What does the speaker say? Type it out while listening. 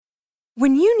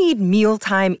When you need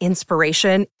mealtime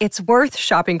inspiration, it's worth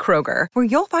shopping Kroger, where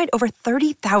you'll find over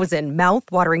 30,000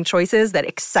 mouth-watering choices that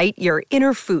excite your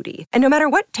inner foodie. And no matter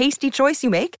what tasty choice you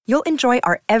make, you'll enjoy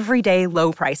our everyday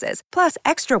low prices, plus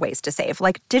extra ways to save,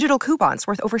 like digital coupons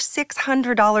worth over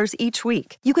 $600 each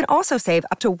week. You can also save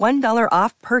up to $1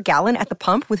 off per gallon at the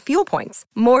pump with fuel points.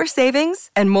 More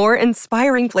savings and more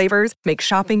inspiring flavors make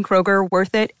shopping Kroger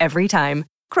worth it every time.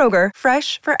 Kroger,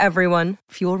 fresh for everyone.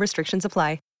 Fuel restrictions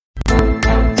apply.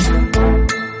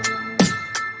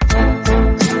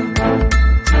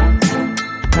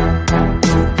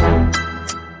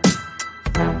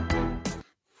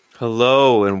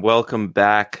 Hello and welcome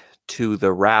back to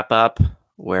the wrap up,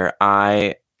 where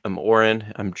I am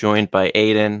Oren. I'm joined by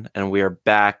Aiden, and we are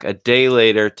back a day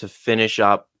later to finish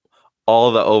up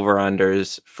all the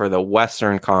over-unders for the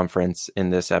Western Conference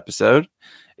in this episode.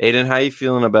 Aiden, how are you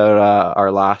feeling about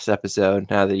our last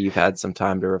episode now that you've had some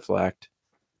time to reflect?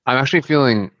 I'm actually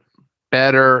feeling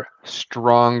better,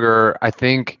 stronger. I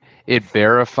think it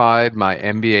verified my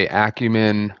NBA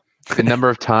acumen. The number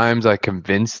of times I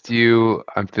convinced you,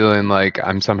 I'm feeling like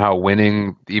I'm somehow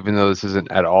winning, even though this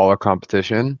isn't at all a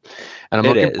competition. And I'm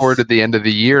looking forward to the end of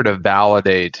the year to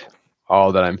validate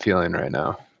all that I'm feeling right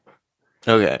now.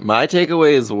 Okay, my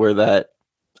takeaways were that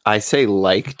I say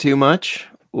like too much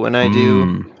when I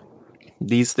do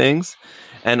these things,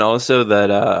 and also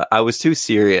that I was too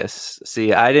serious.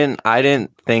 See, I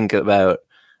didn't think about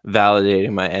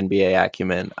validating my NBA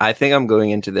acumen. I think I'm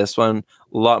going into this one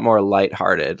a lot more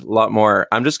lighthearted, a lot more.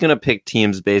 I'm just gonna pick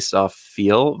teams based off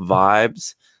feel,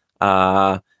 vibes,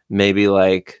 maybe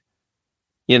like,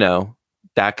 you know,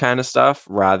 that kind of stuff,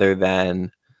 rather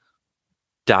than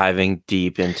diving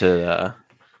deep into the.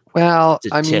 Well,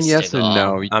 I mean, yes and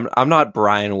no. I'm not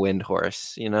Brian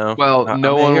Windhorse, you know. Well, I'm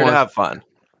one here wants to have fun.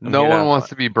 No one wants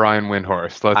to be Brian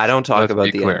Windhorse. I don't talk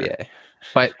about the clear. NBA,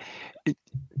 but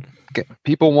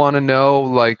people want to know,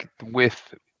 like, with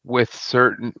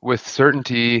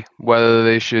certainty whether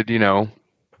they should,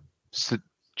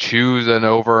 choose an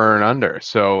over or an under.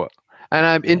 So,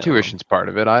 and intuition's part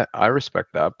of it. I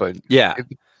respect that, but yeah,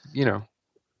 no,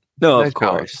 nice of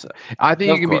course. Balance. I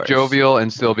think you can be jovial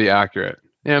and still be accurate.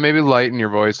 Maybe lighten your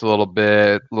voice a little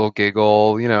bit, a little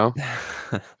giggle.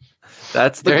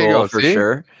 That's the goal for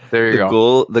sure. There you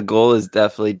go. The goal is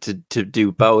definitely to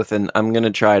do both, and I'm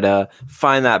gonna try to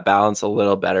find that balance a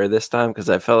little better this time, because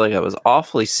I felt like I was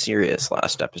awfully serious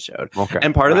last episode. Okay.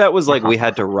 And part of that was like we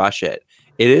had to rush it.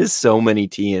 It is so many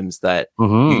teams that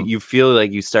you feel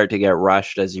like you start to get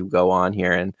rushed as you go on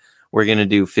here, and we're gonna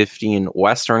do 15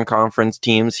 Western Conference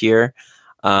teams here.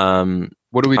 What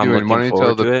are we doing? Why don't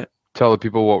you tell the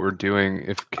people what we're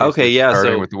doing?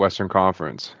 Starting with the Western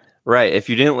Conference. Right. If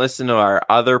you didn't listen to our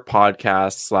other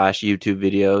podcasts / YouTube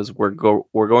videos, we're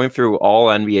going through all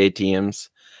NBA teams,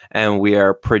 and we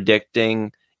are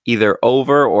predicting either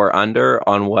over or under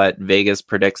on what Vegas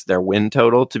predicts their win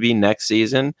total to be next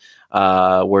season.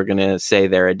 We're going to say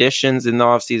their additions in the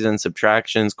offseason,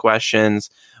 subtractions, questions.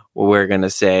 We're going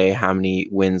to say how many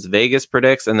wins Vegas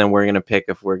predicts, and then we're going to pick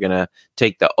if we're going to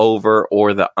take the over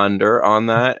or the under on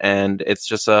that. And it's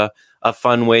just a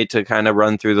fun way to kind of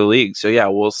run through the league. So yeah,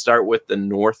 we'll start with the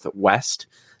Northwest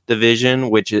Division,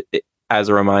 which, as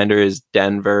a reminder, is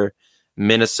Denver,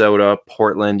 Minnesota,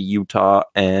 Portland, Utah,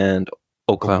 and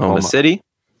Oklahoma City.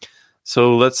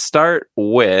 So let's start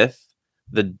with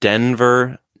the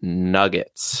Denver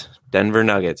Nuggets.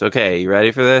 Okay, you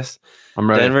ready for this? I'm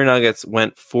ready. Denver Nuggets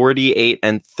went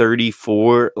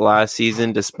 48-34 last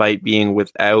season, despite being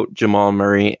without Jamal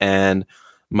Murray and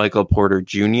Michael Porter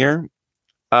Jr.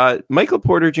 Michael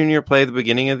Porter Jr. played at the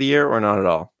beginning of the year or not at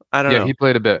all? I don't know. Yeah, he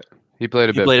played a bit.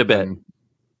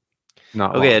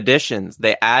 Not okay, long. additions.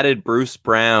 They added Bruce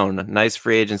Brown. Nice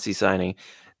free agency signing.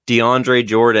 DeAndre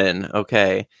Jordan.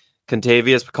 Okay.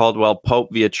 Contavious Caldwell-Pope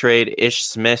via trade. Ish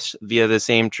Smith via the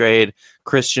same trade.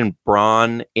 Christian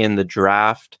Braun in the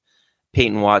draft.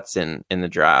 Peyton Watson in the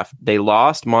draft. They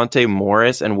lost Monte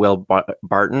Morris and Will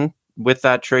Barton with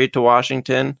that trade to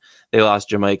Washington. They lost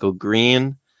JaMychal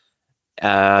Green.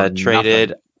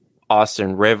 Traded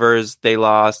Austin Rivers, they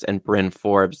lost, and Bryn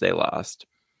Forbes, they lost.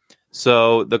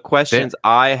 So the questions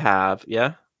I have,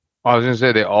 yeah? I was going to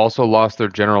say they also lost their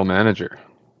general manager.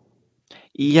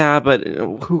 Yeah, but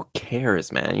who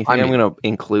cares, man? You think I'm going to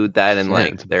include that in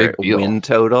like their win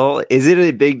total? Is it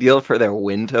a big deal for their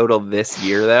win total this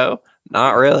year, though?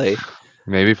 Not really.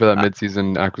 Maybe for that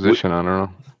midseason acquisition, I don't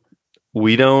know.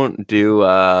 We don't do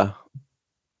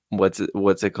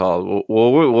what's it called? What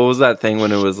was that thing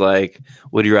when it was like,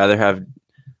 would you rather have?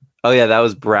 Oh yeah, that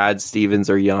was Brad Stevens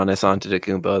or Giannis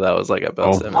Antetokounmpo. That was like a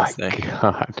Bill Simmons thing.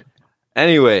 God.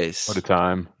 Anyways, what a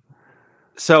time.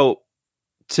 So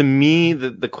to me,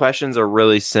 the questions are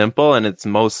really simple, and it's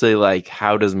mostly like,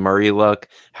 how does Murray look?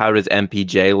 How does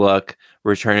MPJ look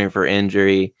returning for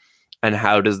injury? And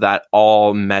how does that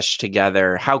all mesh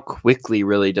together? How quickly,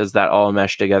 really, does that all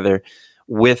mesh together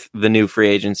with the new free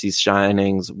agency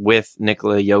signings, with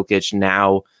Nikola Jokic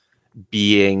now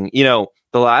being, the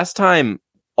last time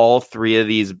all three of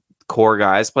these core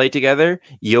guys played together,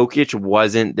 Jokic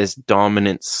wasn't this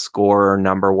dominant scorer,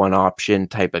 number one option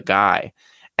type of guy.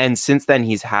 And since then,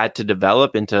 he's had to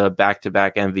develop into a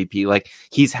back-to-back MVP. Like,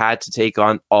 he's had to take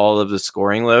on all of the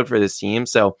scoring load for this team.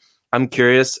 So I'm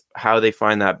curious how they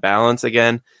find that balance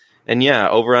again. And yeah,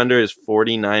 over-under is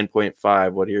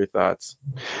 49.5. What are your thoughts?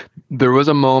 There was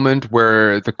a moment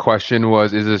where the question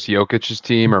was, is this Jokic's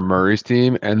team or Murray's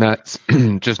team? And that's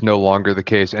just no longer the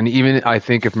case. And even I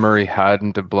think if Murray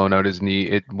hadn't have blown out his knee,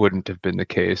 it wouldn't have been the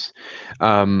case.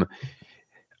 I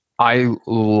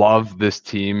love this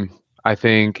team. I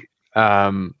think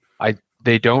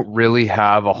they don't really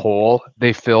have a hole.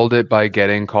 They filled it by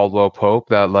getting Caldwell Pope,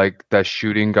 that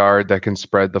shooting guard that can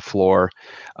spread the floor.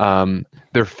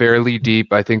 They're fairly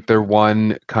deep. I think their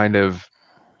one kind of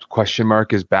question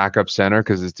mark is backup center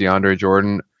because it's DeAndre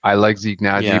Jordan. I like Zeke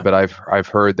Naji, but I've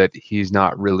heard that he's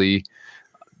not really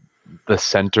the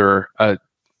center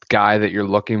guy that you're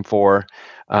looking for.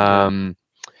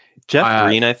 Jeff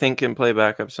Green, I think, can play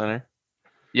backup center.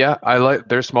 Yeah, I like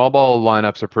their small ball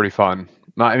lineups are pretty fun.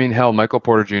 I mean, hell, Michael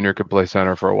Porter Jr. could play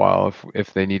center for a while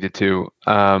if they needed to.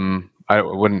 It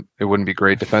wouldn't be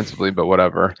great defensively, but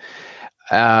whatever.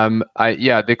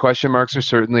 The question marks are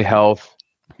certainly health.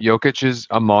 Jokic is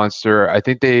a monster. I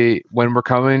think when we're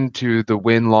coming to the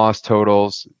win-loss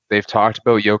totals, they've talked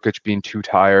about Jokic being too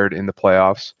tired in the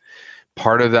playoffs.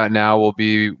 Part of that now will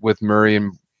be with Murray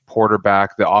and Porter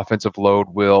back. The offensive load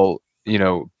will,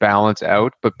 balance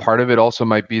out, but part of it also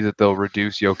might be that they'll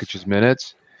reduce Jokic's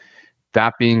minutes.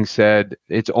 That being said,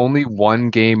 it's only one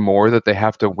game more that they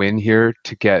have to win here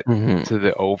to get to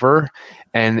the over,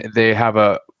 and they have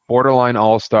a borderline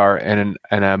all-star and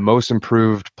a most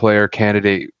improved player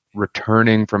candidate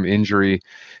returning from injury.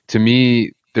 To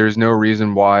me, there's no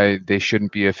reason why they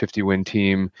shouldn't be a 50-win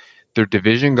team. Their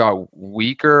division got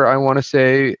weaker, I want to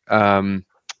say.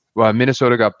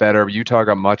 Minnesota got better. Utah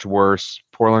got much worse.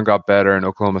 Portland got better, and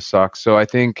Oklahoma sucks. So I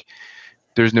think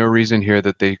there's no reason here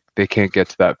that they can't get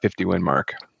to that 50-win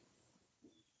mark.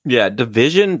 Yeah,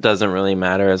 division doesn't really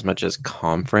matter as much as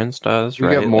conference does,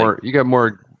 right? You got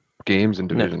more games in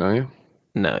division, don't you?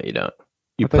 No, you don't.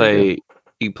 You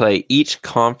play each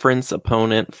conference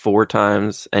opponent 4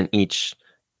 times and each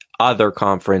other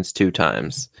conference 2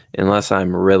 times. Unless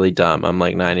I'm really dumb, I'm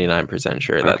like 99%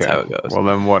 sure that's how it goes. Well,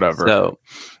 then whatever. So,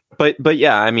 but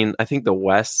yeah, I mean, I think the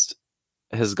West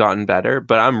has gotten better,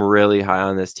 but I'm really high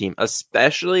on this team,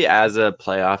 especially as a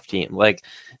playoff team. Like,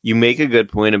 you make a good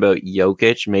point about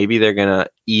Jokic. Maybe they're going to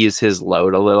ease his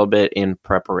load a little bit in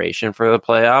preparation for the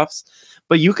playoffs,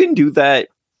 but you can do that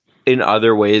in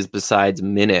other ways besides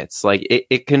minutes. Like,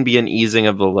 it can be an easing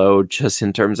of the load just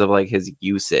in terms of like his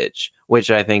usage,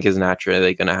 which I think is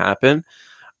naturally going to happen.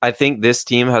 I think this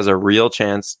team has a real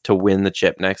chance to win the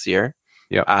chip next year.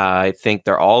 Yeah, I think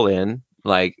they're all in.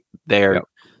 Like, they're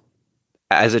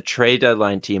as a trade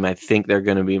deadline team, I think they're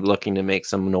going to be looking to make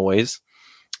some noise.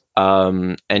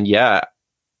 And yeah,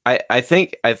 I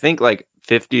think like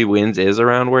 50 wins is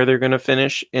around where they're going to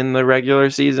finish in the regular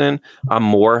season. I'm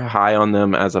more high on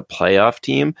them as a playoff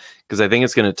team because I think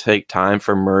it's going to take time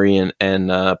for Murray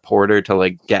and Porter to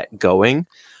like get going.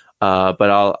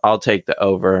 But I'll take the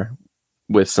over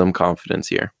with some confidence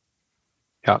here.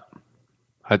 Yeah.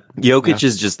 Jokic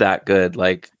is just that good.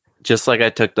 Like, just like I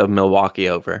took the Milwaukee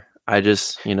over. I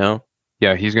just,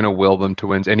 Yeah, he's going to will them to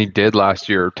wins, and he did last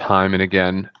year time and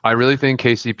again. I really think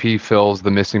KCP fills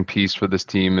the missing piece for this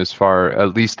team as far,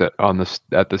 at least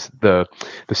the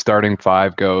starting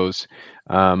 5 goes.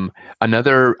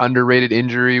 Another underrated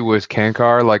injury was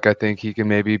Kankar. Like, I think he can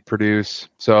maybe produce.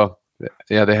 So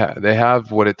yeah, they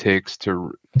have what it takes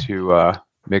to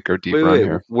make our deep run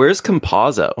here. Where's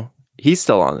Campazzo? He's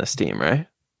still on this team, right?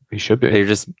 He should be. They're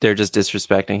just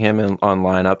disrespecting him on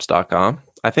lineups.com.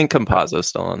 I think Campazzo's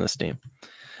still on this team.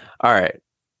 All right.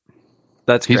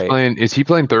 That's great. Is he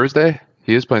playing Thursday?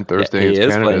 He is playing Thursday. Yeah, he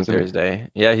is playing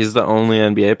Thursday. Yeah, he's the only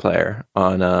NBA player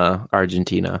on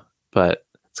Argentina, but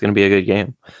it's going to be a good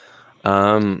game.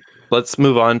 Let's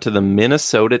move on to the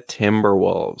Minnesota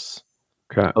Timberwolves.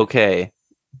 Okay.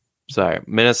 Sorry,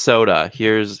 Minnesota.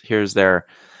 Here's their.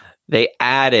 They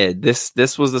added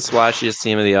this was the splashiest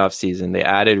team of the offseason. They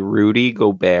added Rudy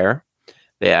Gobert.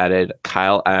 They added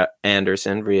Kyle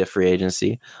Anderson via free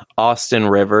agency, Austin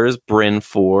Rivers, Bryn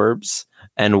Forbes,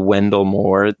 and Wendell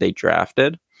Moore they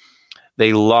drafted.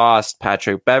 They lost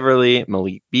Patrick Beverley,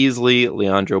 Malik Beasley,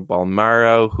 Leandro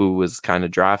Balmaro, who was kind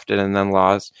of drafted and then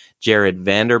lost, Jared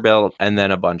Vanderbilt, and then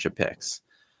a bunch of picks.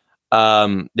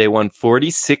 They won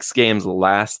 46 games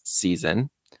last season,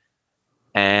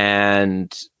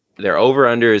 and their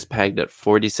over-under is pegged at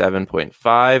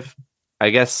 47.5. I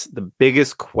guess the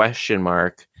biggest question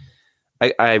mark,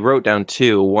 I wrote down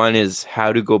two. One is,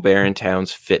 how do Gobert and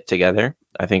Towns fit together?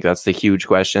 I think that's the huge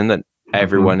question that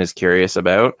everyone is curious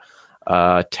about.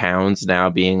 Towns now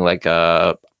being like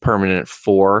a permanent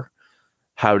 4.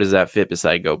 How does that fit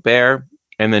beside Gobert?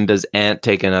 And then does Ant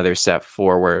take another step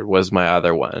forward was my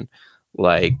other one.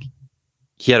 Like,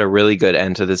 he had a really good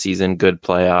end to the season, good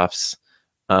playoffs.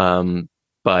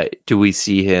 But do we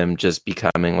see him just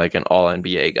becoming like an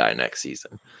all-NBA guy next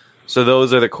season? So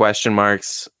those are the question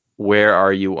marks. Where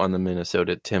are you on the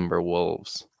Minnesota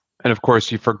Timberwolves? And of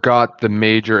course, you forgot the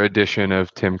major addition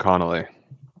of Tim Connolly,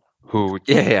 who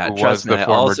was the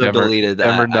former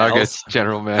Denver Nuggets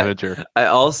general manager. I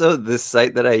also, this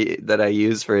site that I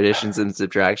use for additions and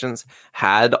subtractions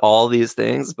had all these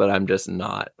things, but I'm just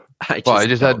not. I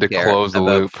just had to close the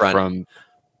loop from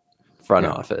front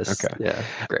office. Okay. Yeah.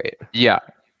 Great. Yeah.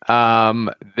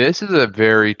 This is a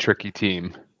very tricky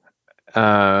team.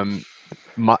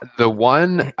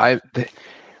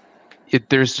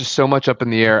 There's just so much up in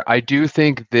the air. I do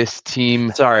think this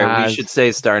team. Sorry, we should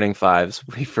say starting fives.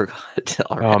 We forgot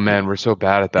already. Oh man, we're so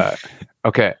bad at that.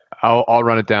 Okay, I'll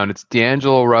run it down. It's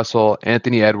D'Angelo Russell,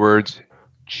 Anthony Edwards,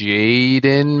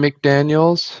 Jaden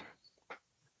McDaniels,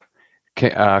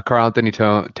 Karl Anthony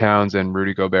Towns, and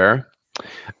Rudy Gobert.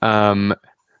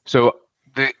 So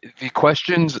the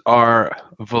questions are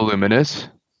voluminous.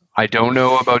 I don't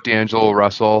know about D'Angelo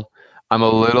Russell. I'm a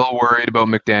little worried about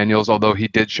McDaniels, although he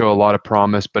did show a lot of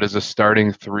promise. But as a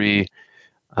starting 3,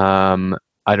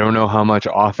 I don't know how much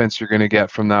offense you're going to get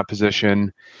from that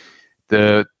position.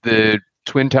 The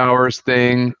Twin Towers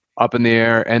thing up in the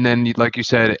air, and then like you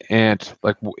said, Ant.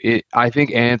 I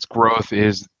think Ant's growth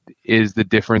is the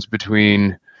difference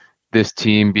between this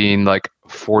team being like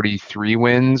 43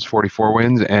 wins, 44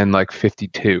 wins, and like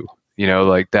 52. You know,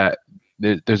 like that.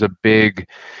 There's a big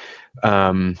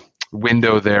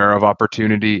window there of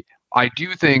opportunity. I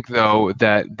do think, though,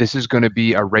 that this is going to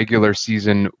be a regular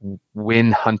season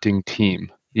win hunting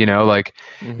team. You know, like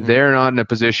they're not in a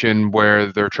position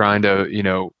where they're trying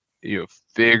to,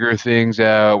 figure things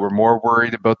out. We're more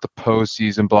worried about the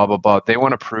postseason, blah, blah, blah. They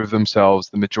want to prove themselves.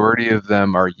 The majority of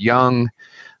them are young.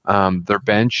 Their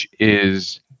bench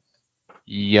is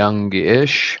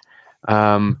youngish.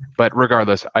 But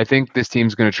regardless, I think this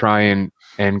team's going to try and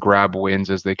grab wins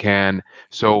as they can.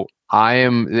 So I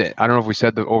don't know if we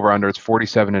said the over under, it's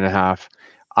 47.5.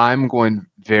 I'm going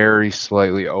very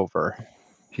slightly over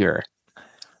here.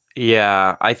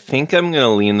 Yeah, I think I'm going to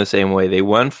lean the same way. They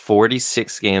won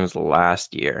 46 games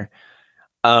last year.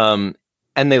 And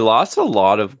they lost a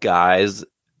lot of guys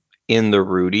in the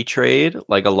Rudy trade,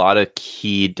 like a lot of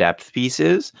key depth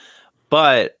pieces.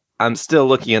 But I'm still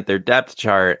looking at their depth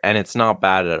chart, and it's not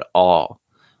bad at all.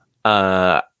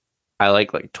 I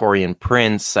like Taurean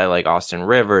Prince. I like Austin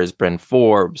Rivers, Bryn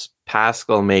Forbes,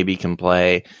 Pascal maybe can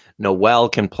play. Noel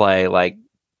can play. Like,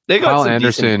 they got Kyle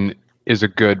Anderson is a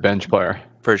good bench player.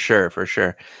 For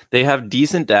sure. They have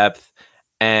decent depth,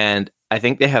 and I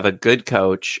think they have a good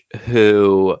coach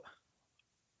who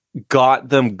got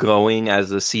them going as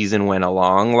the season went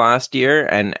along last year.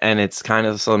 And it's kind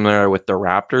of similar with the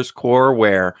Raptors core,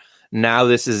 where now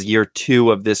this is year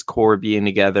 2 of this core being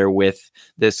together with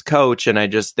this coach. And I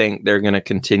just think they're going to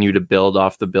continue to build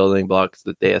off the building blocks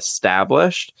that they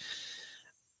established.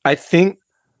 I think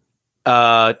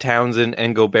Towns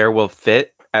and Gobert will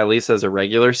fit, at least as a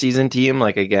regular season team.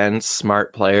 Like, again,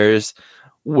 smart players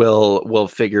will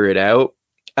figure it out.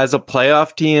 As a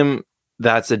playoff team,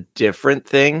 that's a different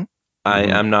thing.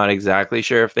 I'm not exactly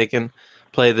sure if they can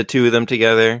play the two of them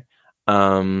together.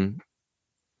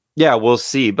 Yeah, we'll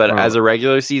see. But as a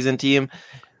regular season team,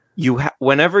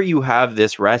 whenever you have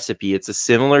this recipe, it's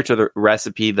similar to the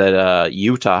recipe that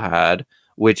Utah had,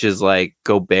 which is like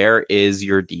Gobert is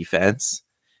your defense.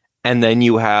 And then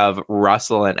you have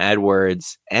Russell and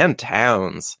Edwards and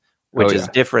Towns, which is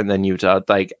different than Utah,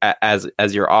 like as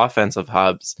your offensive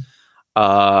hubs.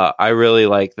 I really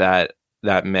like that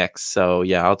mix. So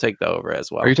yeah, I'll take the over as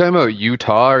well. Are you talking about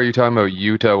Utah or are you talking about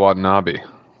Yuta Watanabe?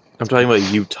 I'm talking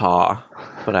about Utah,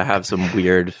 but I have some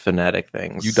weird phonetic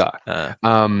things. Utah.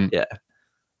 Yeah.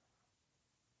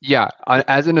 Yeah.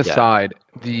 As an aside,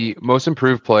 the most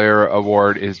improved player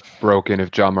award is broken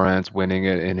if Ja Morant's winning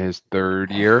it in his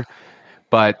 3rd year.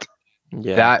 But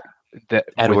that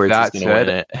Edwards with that is gonna said,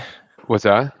 win it. What's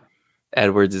that?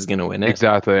 Edwards is going to win it.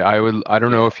 Exactly. I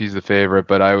don't know if he's the favorite,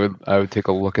 but I would take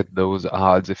a look at those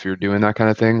odds if you're doing that kind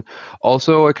of thing.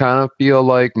 Also, I kind of feel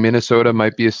like Minnesota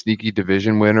might be a sneaky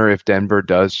division winner if Denver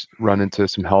does run into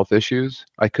some health issues.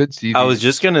 I could see. I was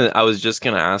just gonna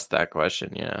ask that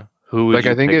question. Yeah, who would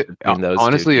you pick between those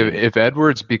honestly, two if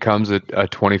Edwards becomes a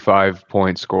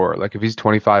 25-point scorer, like if he's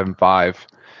 25-5.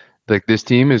 Like this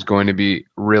team is going to be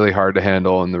really hard to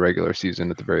handle in the regular season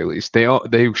at the very least.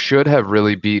 They should have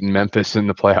really beaten Memphis in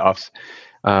the playoffs,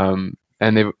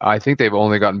 and I think they've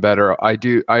only gotten better. I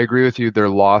agree with you. Their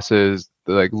losses,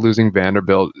 like losing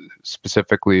Vanderbilt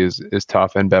specifically, is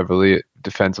tough, and Beverly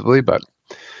defensively, but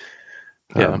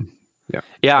yeah.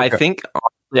 Okay. I think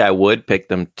honestly, I would pick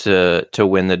them to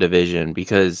win the division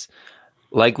because,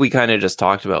 like we kind of just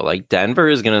talked about, like Denver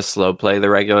is going to slow play the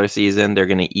regular season. They're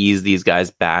going to ease these guys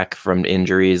back from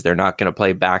injuries. They're not going to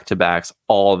play back-to-backs,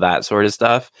 all that sort of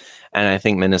stuff. And I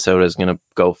think Minnesota is going to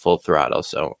go full throttle.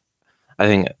 So I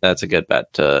think that's a good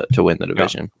bet to win the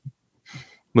division. Yeah.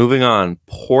 Moving on,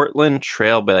 Portland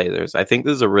Trailblazers. I think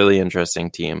this is a really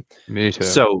interesting team. Me too.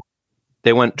 So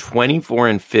they went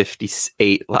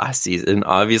 24-58 last season.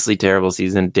 Obviously terrible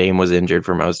season. Dame was injured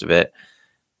for most of it.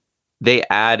 They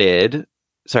added...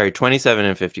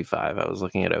 27-55. I was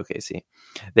looking at OKC.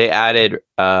 They added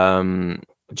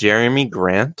Jeremy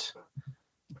Grant,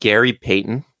 Gary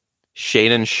Payton,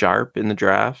 Shaedon Sharpe in the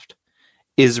draft,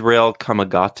 Israel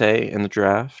Kamagate in the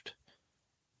draft,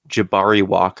 Jabari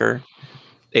Walker.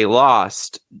 They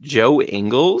lost Joe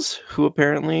Ingles, who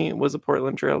apparently was a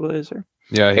Portland Trailblazer.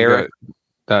 Yeah, Eric,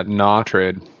 got that Nah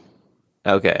trade.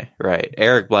 Okay, right.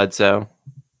 Eric Bledsoe,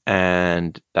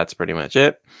 and that's pretty much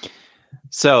it.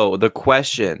 So the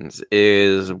questions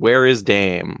is, where is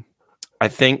Dame? I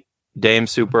think Dame's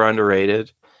super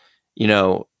underrated. You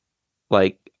know,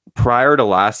 like prior to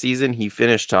last season, he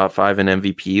finished top 5 in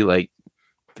MVP like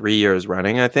 3 years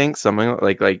running, I think. Something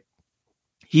like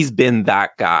he's been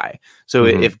that guy. So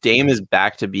if Dame is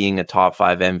back to being a top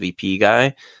 5 MVP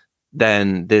guy,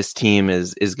 then this team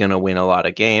is going to win a lot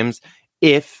of games.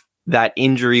 If that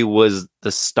injury was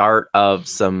the start of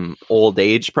some old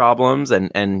age problems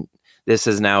and this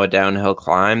is now a downhill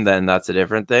climb, then that's a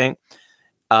different thing.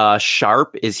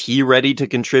 Sharpe, is he ready to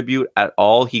contribute at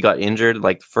all? He got injured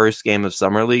like first game of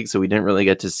Summer League, so we didn't really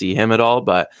get to see him at all,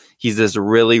 but he's this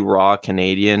really raw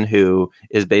Canadian who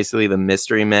is basically the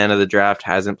mystery man of the draft,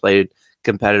 hasn't played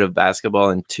competitive basketball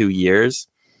in 2 years.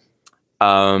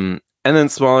 And then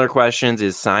smaller questions,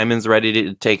 is Simons ready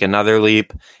to take another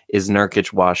leap? Is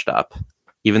Nurkic washed up?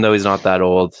 Even though he's not that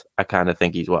old, I kind of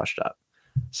think he's washed up.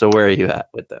 So where are you at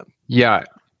with them? Yeah,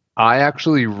 I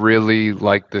actually really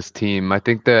like this team. I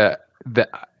think that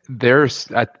they're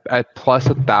at plus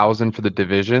 1,000 for the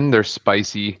division. They're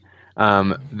spicy.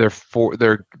 Their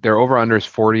over under is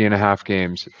 40.5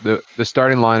 games. The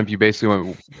starting lineup, you basically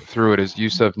went through it, is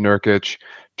Yusuf Nurkic,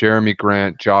 Jeremy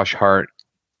Grant, Josh Hart,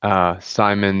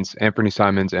 Simons, Anthony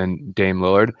Simons, and Dame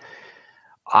Lillard.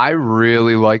 I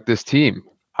really like this team.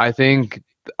 I think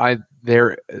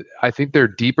they're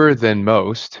deeper than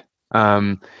most,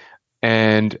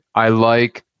 and I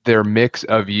like their mix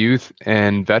of youth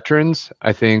and veterans.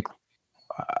 I think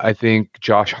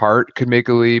Josh Hart could make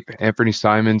a leap. Anthony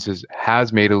Simons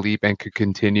has made a leap and could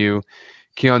continue.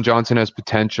 Keon Johnson has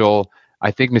potential.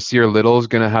 I think Nasir Little is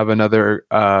going to have another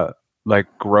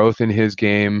growth in his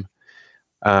game.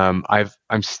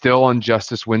 I'm still on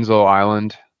Justice Winslow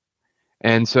Island,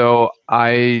 and so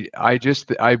I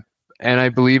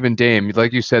believe in Dame.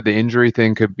 Like you said, the injury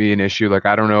thing could be an issue. Like,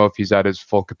 I don't know if he's at his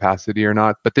full capacity or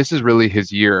not, but this is really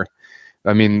his year.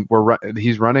 I mean,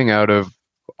 he's running out of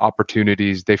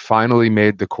opportunities. They finally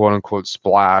made the quote unquote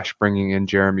splash, bringing in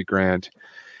Jeremy Grant.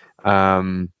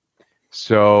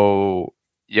 So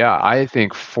yeah, I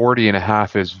think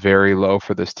 40.5 is very low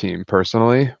for this team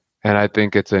personally. And I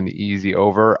think it's an easy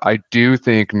over. I do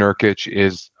think Nurkic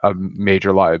is a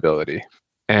major liability,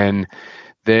 and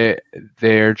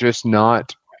they're just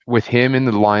not, with him in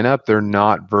the lineup, they're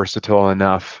not versatile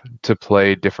enough to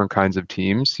play different kinds of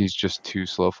teams. He's just too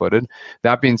slow-footed.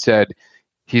 That being said,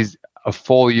 he's a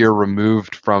full year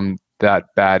removed from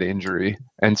that bad injury.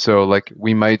 And so like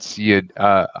we might see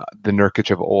the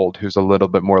Nurkic of old, who's a little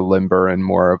bit more limber and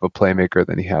more of a playmaker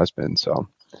than he has been. So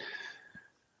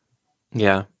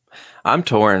yeah. I'm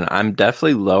torn. I'm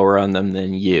definitely lower on them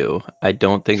than you. I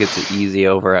don't think it's an easy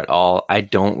over at all. I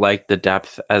don't like the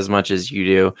depth as much as you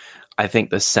do. I think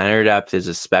the center depth is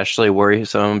especially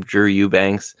worrisome. Drew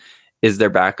Eubanks is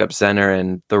their backup center,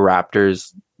 and the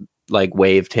Raptors like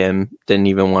waived him, didn't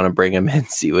even want to bring him in,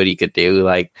 see what he could do.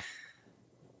 Like,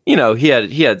 you know, he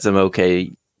had some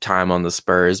okay time on the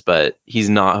Spurs, but he's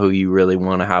not who you really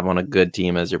want to have on a good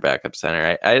team as your backup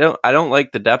center. I don't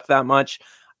like the depth that much.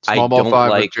 Small ball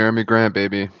five with Jeremy Grant,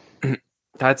 baby.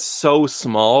 That's so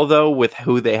small though with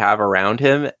who they have around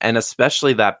him, and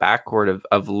especially that backcourt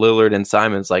of Lillard and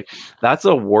Simons. Like that's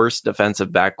a worse defensive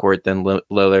backcourt than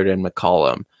Lillard and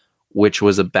McCollum, which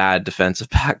was a bad defensive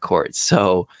backcourt.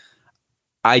 So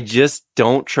I just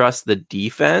don't trust the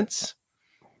defense.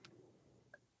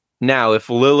 Now, if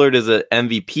Lillard is an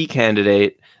MVP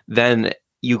candidate, then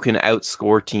you can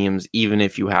outscore teams even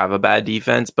if you have a bad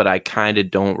defense. But I kind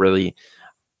of don't really.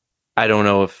 I don't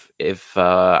know if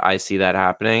I see that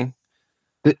happening.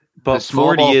 But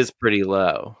 40 is pretty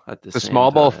low at the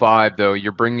small ball five, though.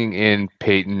 You're bringing in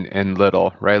Peyton and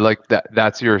Little, right? Like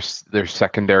that's their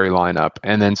secondary lineup,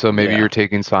 and then so maybe you're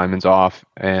taking Simons off,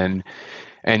 and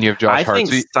you have Josh Hart. I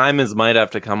think Simons might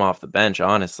have to come off the bench,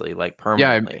 honestly, like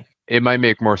permanently. Yeah, it might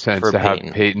make more sense to have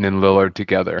Peyton and Lillard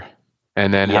together,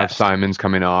 and then have Simons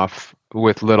coming off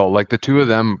with Little. Like the two of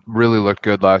them really looked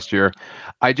good last year.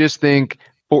 I just think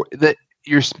that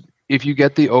if you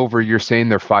get the over, you're saying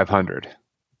they're 500.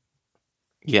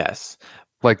 Yes.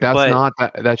 Like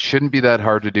that shouldn't be that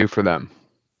hard to do for them,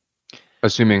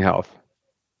 assuming health.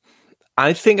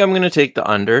 I think I'm going to take the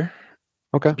under.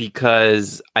 Okay.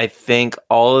 Because I think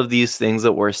all of these things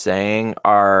that we're saying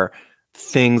are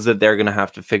things that they're going to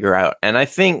have to figure out. And I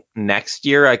think next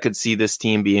year I could see this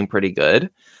team being pretty good.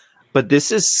 But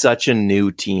this is such a new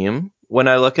team when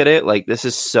I look at it. Like this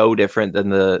is so different than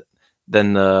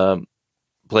the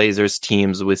Blazers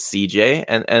teams with CJ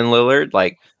and Lillard.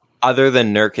 Like other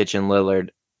than Nurkic and Lillard,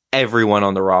 everyone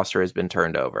on the roster has been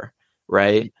turned over,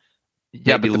 right?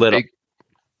 Yeah, but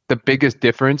the biggest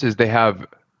difference is they have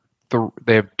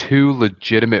two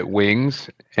legitimate wings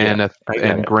and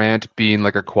Grant being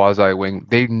like a quasi wing.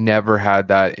 They never had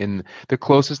that in the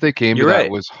closest they came to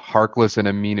that was Harkless and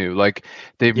Aminu. Like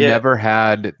they've never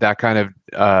had that kind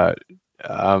of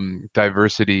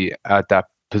diversity at that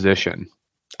position.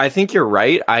 I think you're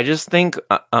right. I just think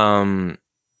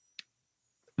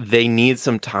they need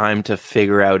some time to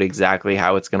figure out exactly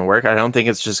how it's going to work. I don't think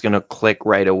it's just going to click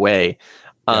right away.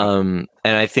 And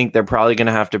I think they're probably going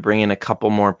to have to bring in a couple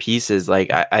more pieces. Like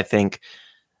I think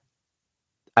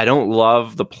I don't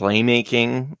love the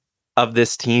playmaking of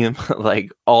this team,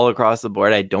 like all across the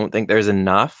board. I don't think there's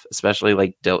enough, especially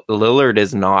like Lillard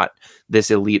is not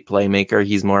this elite playmaker.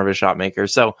 He's more of a shot maker.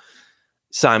 So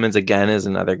Simons again is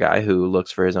another guy who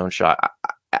looks for his own shot.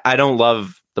 I don't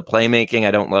love the playmaking.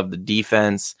 I don't love the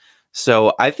defense.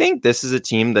 So I think this is a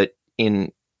team that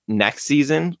in next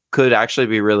season could actually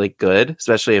be really good,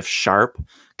 especially if Sharp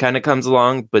kind of comes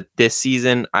along. But this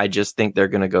season, I just think they're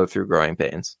going to go through growing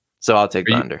pains. So I'll take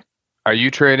the under. Are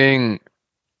you trading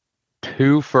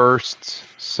 2 firsts,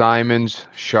 Simons,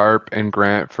 Sharp, and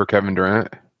Grant for Kevin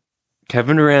Durant?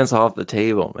 Kevin Durant's off the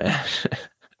table, man.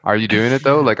 Are you doing it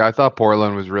though? Like I thought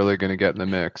Portland was really going to get in the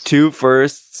mix. 2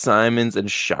 firsts, Simons,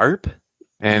 and Sharp,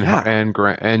 and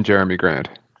Grant and Jeremy Grant.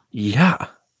 Yeah,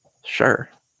 sure.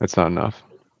 That's not enough.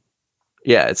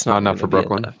 Yeah, it's not enough for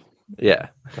Brooklyn. Enough. Yeah,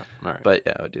 all right. But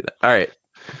yeah, I would do that. All right,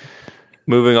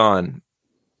 moving on.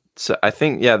 So I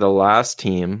think the last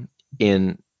team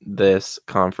in this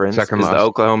conference is the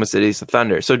Oklahoma City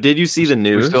Thunder. So did you see the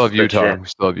news? We still have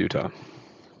Utah.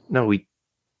 No,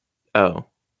 Oh,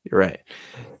 you're right.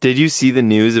 Did you see the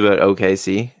news about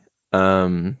OKC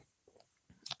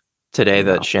today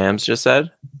that Shams just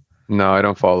said? No, I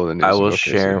don't follow the news. I will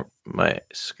share my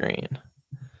screen.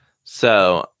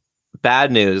 So,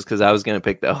 bad news because I was going to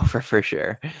pick the over for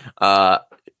sure.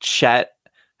 Chet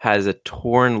has a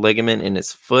torn ligament in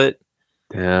his foot.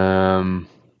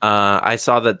 I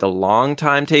saw that the long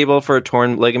timetable for a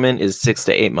torn ligament is 6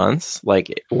 to 8 months,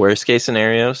 like worst case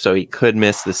scenario. So he could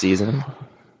miss the season.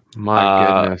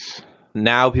 My goodness.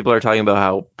 Now people are talking about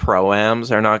how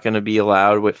pro-ams are not going to be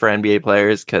allowed for NBA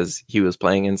players because he was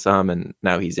playing in some and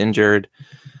now he's injured.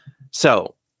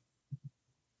 So,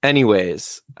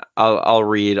 anyways, I'll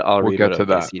read what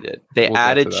OKC did. They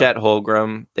added Chet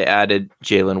Holmgren. They added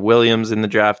Jalen Williams in the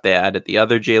draft. They added the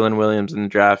other Jalen Williams in the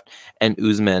draft and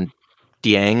Ousmane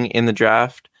Dieng in the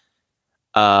draft.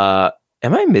 Am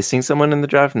I missing someone in the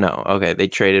draft? No. Okay, they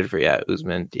traded for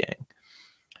Ousmane Dieng.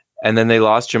 And then they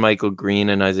lost JaMychal Green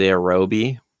and Isaiah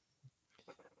Roby.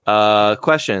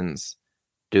 Questions.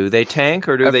 Do they tank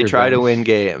or do they try to win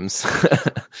games?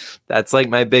 That's like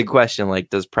my big question. Like,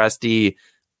 does Presti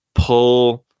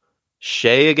pull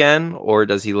Shea again or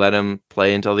does he let him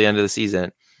play until the end of the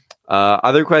season?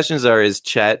 Other questions are, is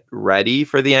Chet ready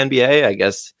for the NBA? I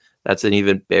guess that's an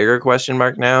even bigger question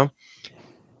mark now.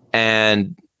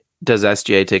 And does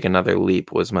SGA take another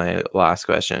leap was my last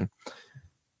question.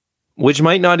 which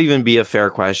might not even be a fair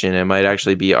question. It might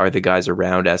actually be, are the guys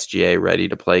around SGA ready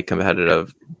to play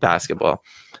competitive basketball?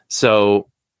 So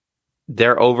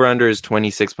their over-under is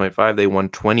 26.5. They won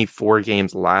 24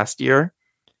 games last year.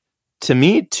 To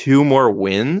me, 2 more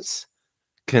wins,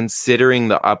 considering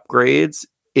the upgrades,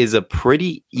 is a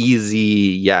pretty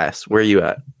easy yes. Where are you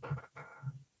at?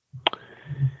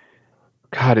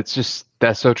 God, it's just,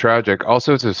 that's so tragic.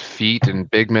 Also, it's his feet and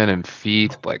big men and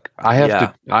feet. Like I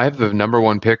have the number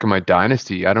 1 pick in my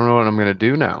dynasty. I don't know what I'm gonna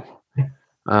do now.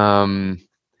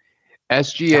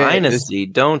 SGA dynasty.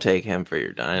 Don't take him for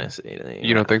your dynasty.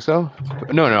 You don't think so?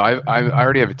 No. I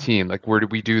already have a team. Like, where do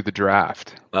we do the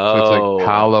draft? Oh, so it's like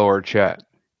Paolo or Chet.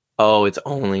 Oh, it's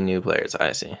only new players.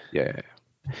 I see. Yeah.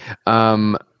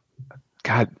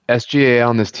 God, SGA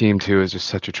on this team too is just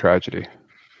such a tragedy.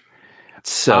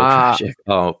 So tragic.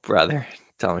 Oh, brother,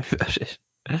 tell me about it.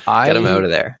 Get him out of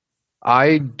there.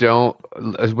 I don't.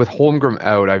 With Holmgren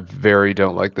out, I very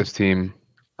don't like this team.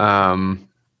 I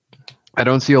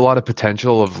don't see a lot of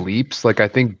potential of leaps. Like, I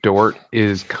think Dort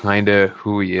is kind of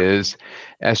who he is.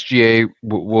 SGA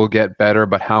will get better,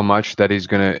 but how much that he's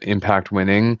going to impact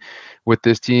winning with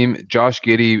this team. Josh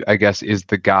Giddey, I guess, is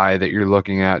the guy that you're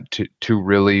looking at to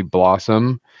really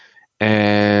blossom.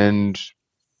 And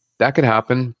that could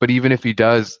happen. But even if he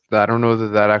does, I don't know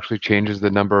that actually changes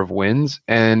the number of wins.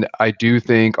 And I do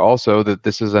think also that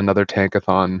this is another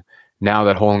tankathon now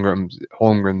that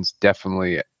Holmgren's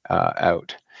definitely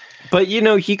out. But,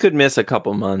 he could miss a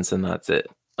couple months and that's it.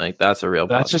 Like, that's a real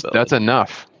possibility. That's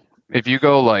enough. If you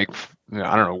go like,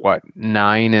 I don't know what,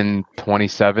 9 and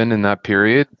 27 in that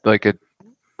period, like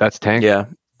that's tank. Yeah.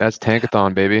 That's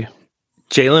tankathon, baby.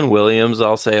 Jalen Williams,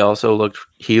 I'll say, also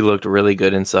looked really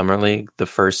good in Summer League. The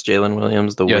first Jalen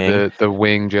Williams, the wing. The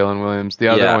wing Jalen Williams. The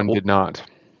other one did not.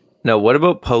 No, what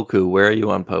about Poku? Where are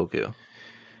you on Poku?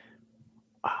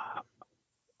 I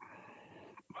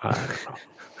don't know.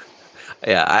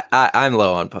 Yeah, I'm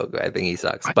low on Poku. I think he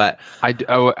sucks. But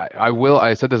I will.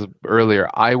 I said this earlier.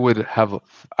 I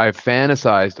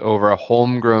fantasized over a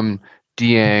Holmgren,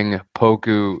 Dieng,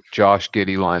 Poku, Josh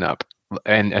Giddey lineup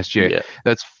and SGA. Yeah.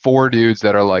 That's 4 dudes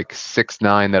that are like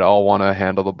 6'9" that all want to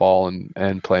handle the ball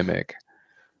and play make.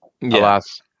 Yeah.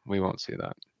 Alas, we won't see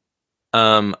that.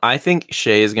 I think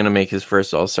Shea is going to make his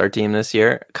first All-Star team this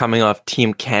year, coming off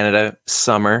Team Canada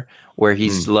summer where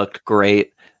he's looked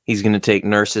great. He's going to take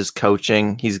Nurse's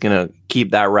coaching. He's going to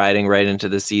keep that riding right into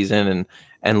the season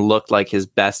and look like his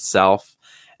best self.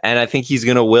 And I think he's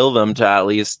going to will them to at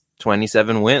least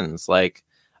 27 wins. Like,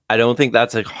 I don't think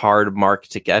that's a hard mark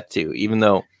to get to, even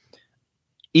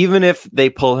if they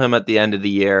pull him at the end of the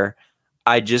year.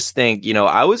 I just think,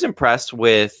 I was impressed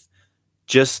with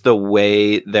just the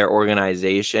way their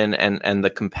organization and the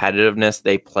competitiveness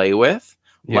they play with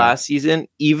last season,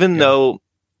 even though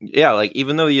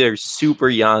they're super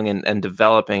young and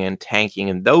developing and tanking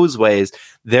in those ways,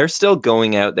 they're still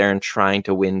going out there and trying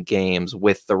to win games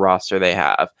with the roster they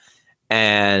have.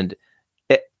 And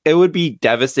it would be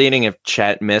devastating if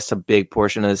Chet missed a big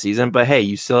portion of the season, but hey,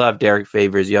 you still have Derek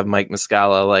Favors, you have Mike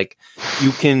Muscala, like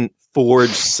you can forge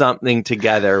something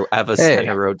together, have a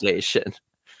center rotation.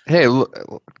 Hey,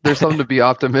 look, there's something to be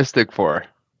optimistic for.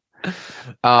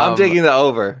 I'm taking the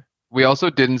over. We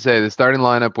also didn't say the starting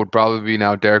lineup would probably be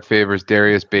now Derek Favors,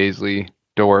 Darius Baisley,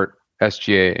 Dort,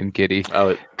 SGA, and Giddey.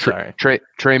 Oh, sorry.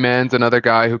 Trey Mann's another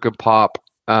guy who could pop.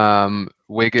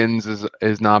 Wiggins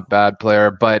is not a bad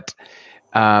player, but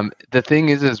the thing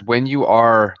is when you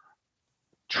are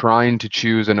trying to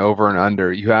choose an over and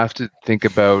under, you have to think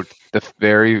about the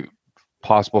very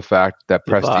possible fact that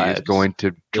Presti is going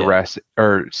to dress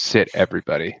or sit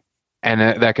everybody.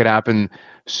 And that could happen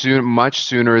much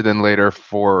sooner than later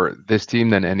for this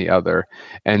team than any other.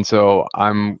 And so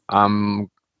I'm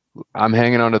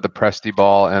hanging on to the Presti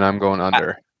ball and I'm going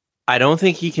under. I don't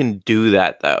think he can do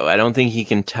that though. I don't think he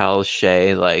can tell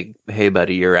Shea like, "Hey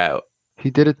buddy, you're out." He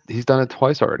did it. He's done it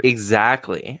twice already.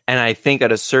 Exactly. And I think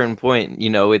at a certain point,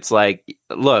 it's like,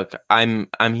 look, I'm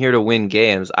here to win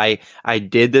games. I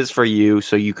did this for you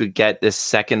so you could get this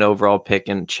second overall pick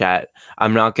in Chet.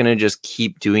 I'm not going to just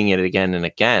keep doing it again and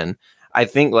again. I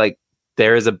think like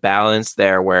there is a balance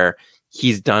there where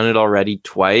he's done it already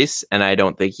twice, and I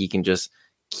don't think he can just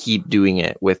keep doing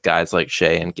it with guys like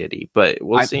Shea and Giddey. But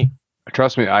we'll see.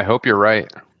 Trust me, I hope you're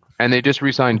right. And they just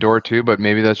re-signed Dort too, but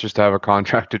maybe that's just to have a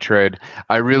contract to trade.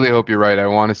 I really hope you're right. I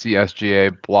want to see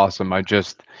SGA blossom.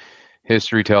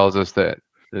 History tells us that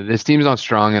this team's not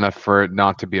strong enough for it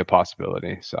not to be a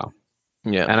possibility. So,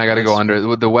 yeah. And I got to go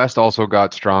under. The West also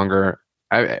got stronger.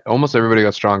 Almost everybody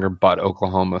got stronger, but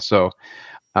Oklahoma. So,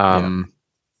 I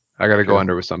got to go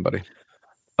under with somebody.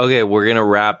 Okay, we're going to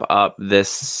wrap up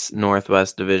this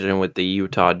Northwest Division with the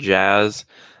Utah Jazz.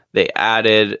 They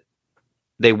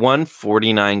won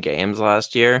 49 games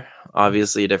last year.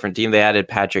 Obviously a different team. They added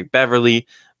Patrick Beverley,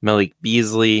 Malik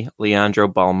Beasley, Leandro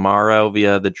Balmaro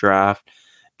via the draft,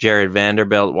 Jared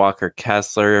Vanderbilt, Walker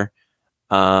Kessler.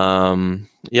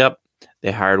 Yep.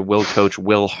 They hired coach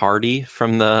Will Hardy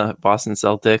from the Boston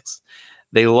Celtics.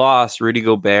 They lost Rudy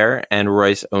Gobert and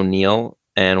Royce O'Neal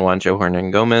and Juancho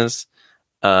Hernan-Gomez,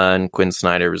 and Quinn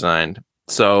Snyder resigned.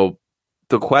 So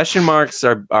the question marks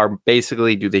are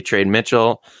basically, do they trade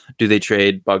Mitchell? Do they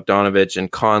trade Bogdanovich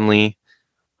and Conley?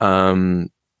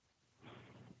 Do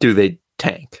they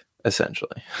tank,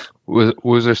 essentially?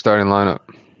 Who's their starting lineup?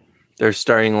 Their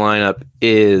starting lineup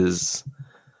is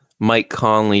Mike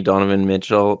Conley, Donovan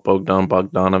Mitchell,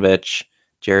 Bogdanovich,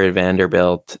 Jared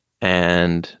Vanderbilt,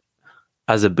 and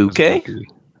Azubuike?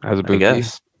 I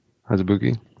guess.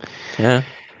 Azubuike? Yeah.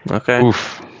 Okay.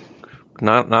 Oof.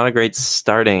 Not a great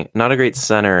center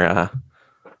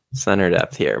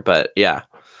depth here, but yeah.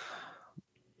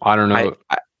 I don't know.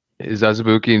 Is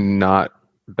Azubuike not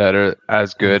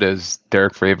as good as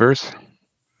Derek Favors?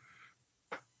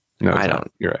 No, I don't.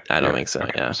 Not. You're right. I don't You're think so.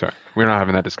 Okay. Yeah. Sorry, we're not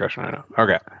having that discussion right now.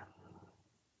 Okay.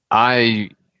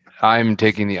 I'm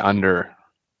taking the under,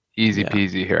 easy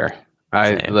peasy here.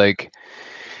 Same.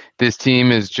 This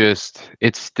team is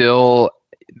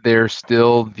there's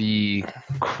still the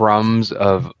crumbs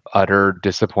of utter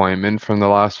disappointment from the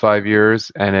last 5 years,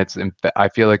 and I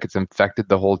feel like it's infected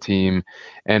the whole team.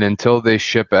 And until they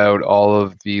ship out all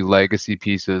of the legacy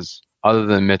pieces, other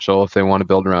than Mitchell, if they want to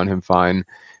build around him, fine.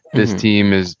 This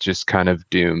team is just kind of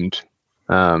doomed.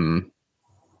 Yeah.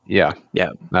 I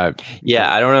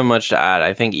don't have much to add.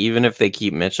 I think even if they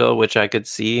keep Mitchell, which I could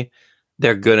see,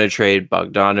 they're going to trade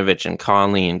Bogdanovich and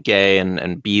Conley and Gay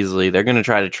and Beasley. They're going to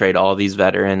try to trade all these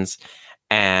veterans.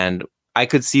 And I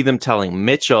could see them telling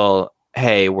Mitchell,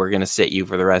 hey, we're going to sit you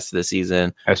for the rest of the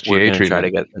season. SGA we're going to try to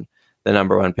get the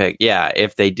number one pick. Yeah,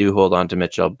 if they do hold on to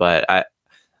Mitchell.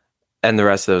 And the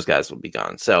rest of those guys will be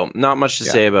gone. So not much to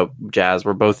say about Jazz.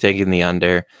 We're both taking the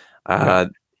under.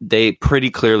 They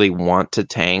pretty clearly want to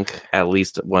tank at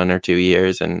least 1 or 2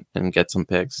 years and get some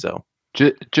picks. So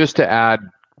just to add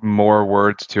more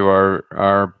words to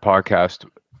our podcast,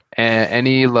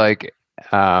 any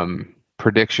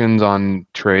predictions on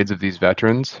trades of these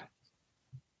veterans?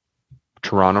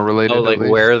 Toronto related? Oh,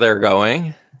 where they're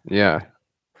going? Yeah.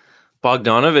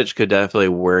 Bogdanovich could definitely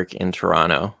work in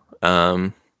Toronto.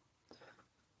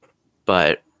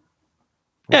 But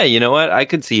yeah, you know what? I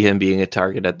could see him being a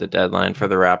target at the deadline for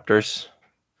the Raptors.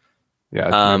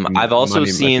 Yeah. I've also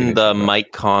seen the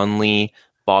Mike Conley,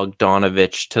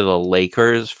 Bogdanovich to the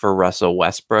Lakers for Russell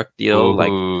Westbrook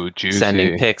deal. Juicy.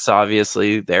 Sending picks,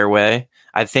 obviously, their way.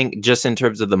 I think just in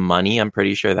terms of the money, I'm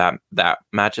pretty sure that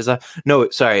matches up. No,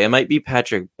 sorry, it might be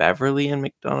Patrick Beverley and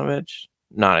Bogdanovich.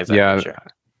 Not exactly sure.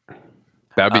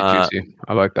 That'd be juicy.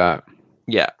 I like that.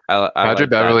 Yeah, Patrick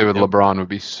Beverley with LeBron would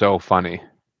be so funny.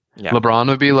 Yeah. LeBron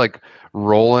would be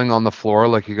rolling on the floor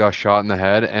like he got shot in the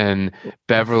head, and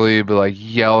Beverly would be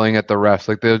yelling at the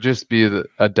refs. They'll just be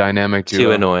a dynamic duo.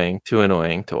 Too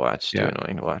annoying to watch.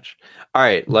 All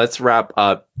right, let's wrap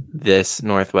up this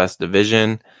Northwest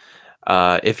Division.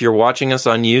 If you're watching us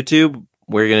on YouTube,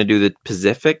 we're going to do the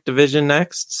Pacific Division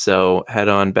next. So head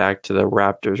on back to the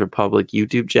Raptors Republic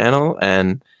YouTube channel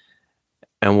and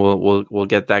we'll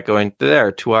get that going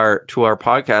there. To our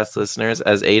podcast listeners,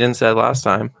 as Aiden said last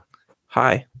time,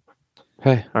 hi.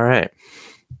 Hey. All right.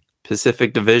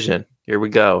 Pacific Division. Here we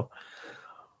go.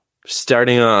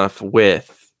 Starting off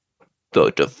with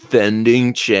the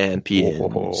defending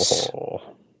champions.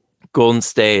 Golden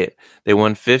State. They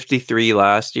won 53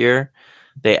 last year.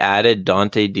 They added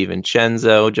Dante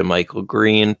DiVincenzo, JaMychal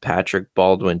Green, Patrick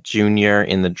Baldwin Jr.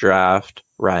 in the draft,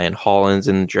 Ryan Hollins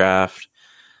in the draft.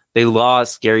 They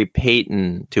lost Gary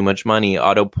Payton, too much money.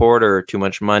 Otto Porter, too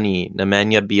much money.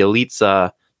 Nemanja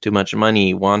Bjelica, too much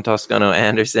money. Juan Toscano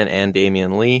Anderson and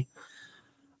Damian Lee.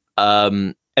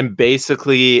 And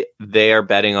basically, they are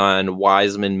betting on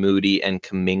Wiseman, Moody, and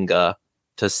Kuminga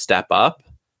to step up.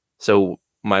 So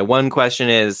my one question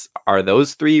is, are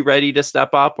those three ready to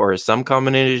step up, or is some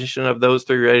combination of those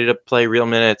three ready to play real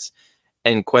minutes?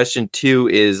 And question 2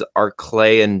 is, are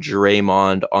Clay and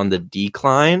Draymond on the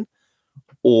decline?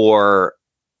 Or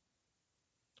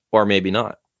maybe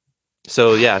not.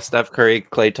 So yeah, Steph Curry,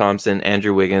 Klay Thompson,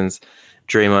 Andrew Wiggins,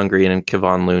 Draymond Green, and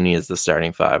Kevon Looney is the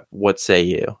starting 5. What say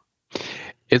you?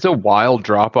 It's a wild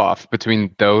drop off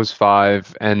between those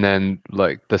 5 and then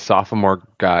the sophomore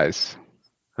guys.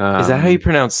 Is that how you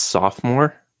pronounce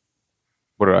sophomore?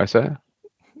 What did I say?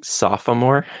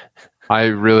 Sophomore? I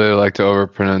really like to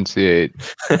overpronunciate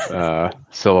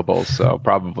syllables, so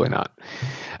probably not.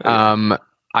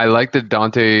 I like the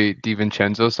Dante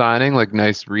DiVincenzo signing, like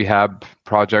nice rehab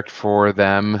project for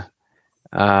them.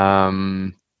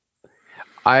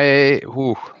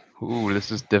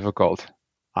 This is difficult.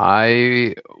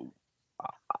 I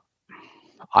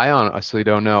honestly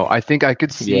don't know. I think I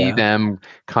could see them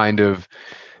kind of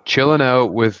chilling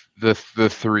out with the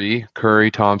three,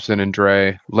 Curry, Thompson, and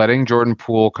Dre, letting Jordan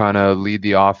Poole kind of lead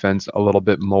the offense a little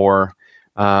bit more,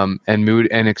 and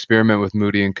experiment with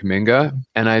Moody and Kuminga.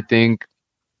 And I think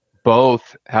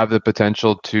both have the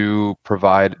potential to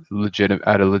provide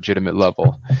at a legitimate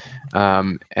level.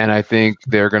 And I think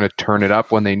they're going to turn it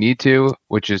up when they need to,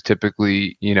 which is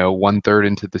typically, 1/3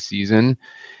 into the season.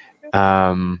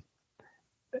 And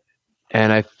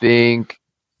I think,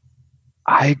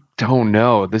 I don't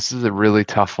know. This is a really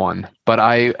tough one, but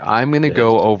I'm going to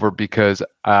go over because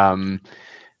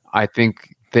I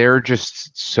think they're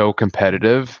just so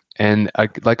competitive. And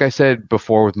like I said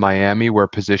before with Miami, where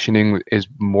positioning is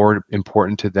more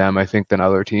important to them, I think, than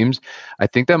other teams, I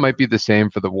think that might be the same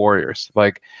for the Warriors.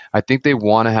 Like, I think they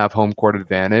want to have home court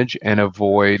advantage and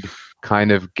avoid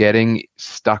kind of getting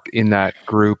stuck in that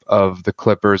group of the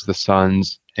Clippers, the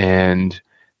Suns, and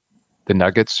the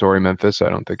Nuggets. Sorry, Memphis, I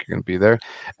don't think you're going to be there.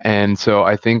 And so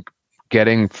I think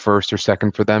getting first or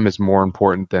second for them is more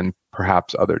important than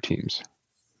perhaps other teams.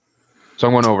 So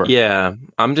I'm going over. Yeah,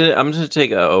 I'm gonna take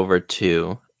a over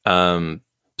too. Some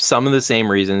of the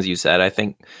same reasons you said. I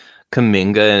think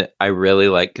Kuminga, I really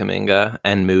like Kuminga,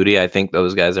 and Moody. I think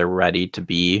those guys are ready to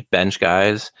be bench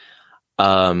guys.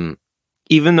 Even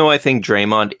though I think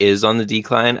Draymond is on the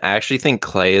decline, I actually think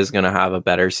Klay is going to have a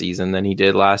better season than he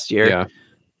did last year. Yeah.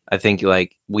 I think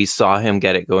we saw him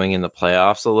get it going in the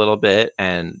playoffs a little bit,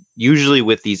 and usually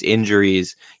with these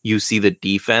injuries, you see the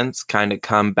defense kind of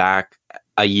come back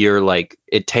a year. Like,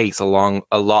 it takes a lot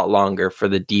longer for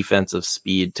the defensive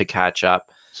speed to catch up,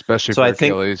 especially for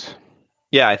Achilles.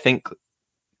 I think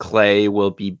Klay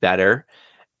will be better.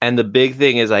 And the big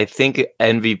thing is, I think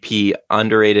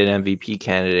underrated MVP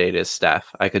candidate is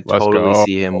Steph. I could totally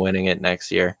see him winning it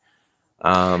next year.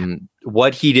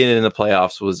 What he did in the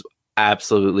playoffs was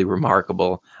absolutely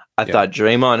remarkable. I thought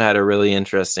Draymond had a really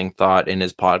interesting thought in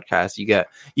his podcast. You get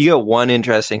one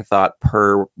interesting thought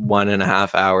per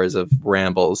 1.5 hours of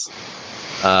rambles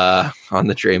on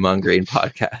the Draymond Green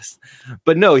podcast.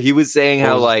 But no, he was saying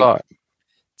how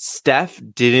Steph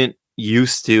didn't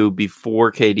used to,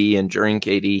 before KD and during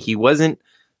KD, he wasn't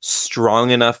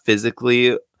strong enough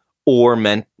physically or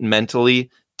mentally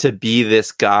to be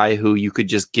this guy who you could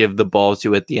just give the ball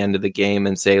to at the end of the game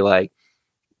and say, like,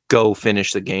 go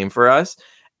finish the game for us.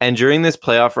 And during this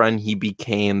playoff run, he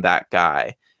became that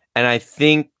guy. And I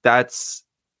think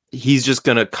he's just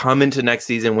going to come into next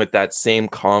season with that same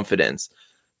confidence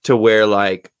to where,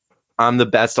 like, I'm the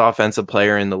best offensive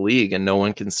player in the league and no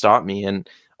one can stop me. And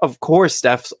of course,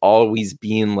 Steph's always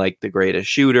been like the greatest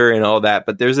shooter and all that,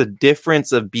 but there's a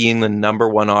difference of being the number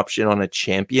one option on a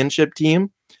championship team,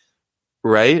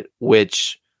 right?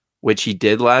 Which he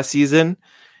did last season.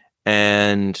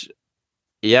 And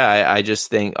yeah, I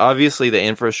just think obviously the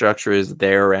infrastructure is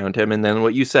there around him. And then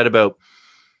what you said about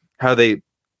how they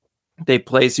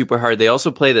play super hard. They also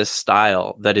play this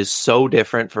style that is so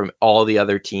different from all the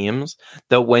other teams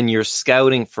that when you're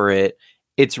scouting for it,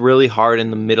 it's really hard in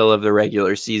the middle of the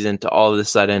regular season to all of a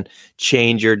sudden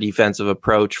change your defensive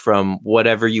approach from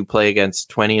whatever you play against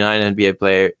 29 NBA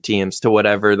player teams to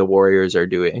whatever the Warriors are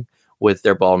doing with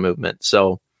their ball movement.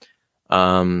 So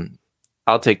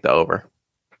I'll take the over.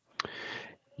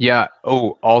 Yeah.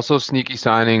 Oh, also sneaky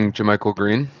signing JaMychal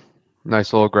Green.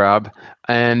 Nice little grab.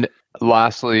 And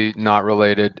lastly, not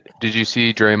related, did you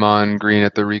see Draymond Green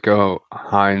at the Rico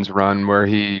Hines run where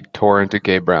he tore into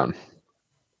Gabe Brown?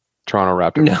 Toronto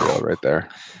Raptors right there.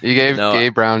 He gave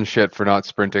Gabe Brown shit for not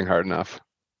sprinting hard enough.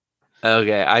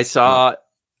 Okay, I saw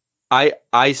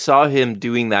him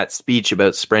doing that speech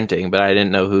about sprinting, but I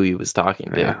didn't know who he was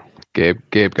talking to. Yeah,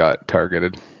 Gabe got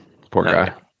targeted. Poor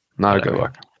guy. Not a good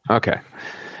look. Okay.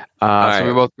 So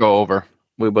we both go over.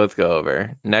 We both go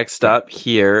over. Next up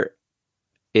here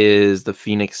is the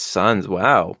Phoenix Suns.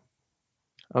 Wow.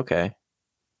 Okay.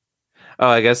 Oh,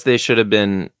 I guess they should have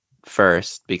been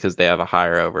first because they have a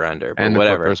higher over-under, but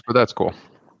whatever. Clippers, but that's cool.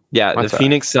 Yeah, the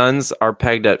Phoenix Suns are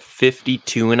pegged at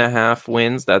 52.5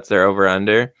 wins. That's their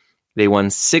over-under. They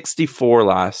won 64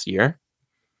 last year.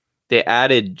 They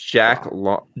added Jock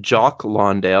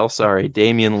Landale,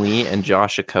 Damian Lee, and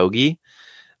Josh Okogie.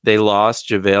 They lost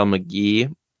JaVale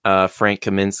McGee, Frank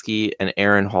Kaminsky, and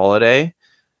Aaron Holiday.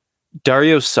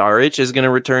 Dario Saric is going to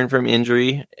return from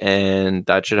injury, and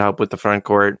that should help with the front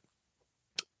court.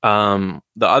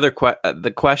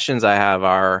 The questions I have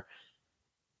are,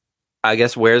 I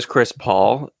guess, where's Chris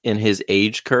Paul in his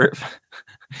age curve?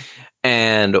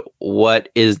 And what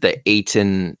is the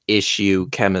Ayton issue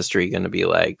chemistry going to be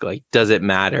like? Like, does it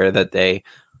matter that they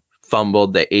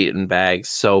fumbled the Ayton bag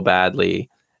so badly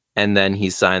and then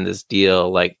he signed this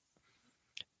deal? Like,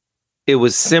 it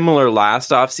was similar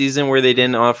last offseason where they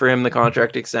didn't offer him the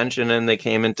contract extension and they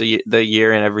came into the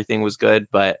year and everything was good.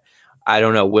 But I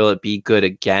don't know, will it be good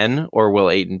again or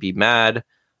will Ayton be mad?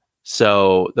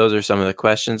 So those are some of the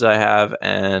questions I have.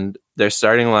 And their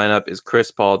starting lineup is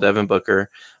Chris Paul, Devin Booker,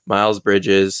 Mikal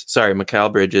Bridges,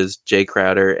 Jay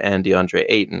Crowder, and DeAndre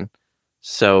Ayton.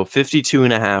 So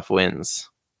 52.5 wins.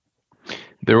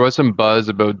 There was some buzz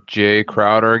about Jay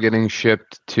Crowder getting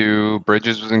shipped to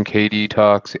Bridges was in KD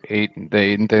talks, the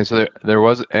Ayton thing. So there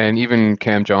was, and even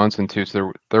Cam Johnson too.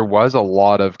 So there was a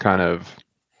lot of kind of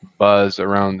buzz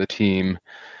around the team.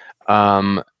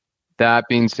 That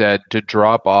being said, to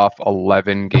drop off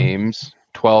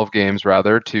 12 games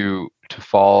rather, to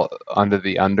fall under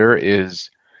the under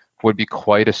would be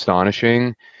quite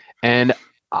astonishing. And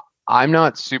I'm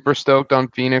not super stoked on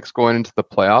Phoenix going into the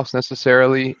playoffs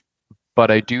necessarily, but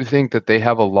I do think that they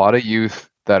have a lot of youth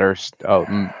that are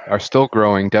still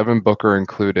growing, Devin Booker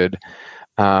included,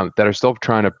 that are still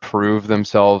trying to prove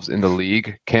themselves in the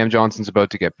league. Cam Johnson's about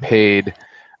to get paid,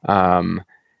 and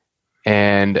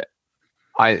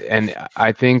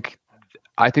I think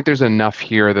there's enough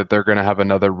here that they're going to have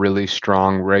another really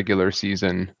strong regular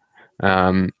season.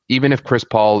 Even if Chris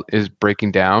Paul is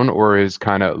breaking down or is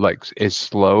kind of like is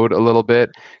slowed a little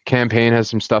bit, Cam Payne has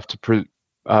some stuff to prove.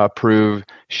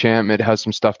 Shamet has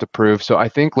some stuff to prove. So I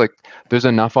think like there's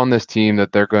enough on this team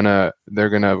that they're gonna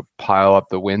pile up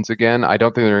the wins again. I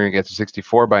don't think they're gonna get to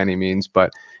 64 by any means,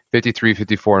 but 53,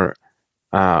 54,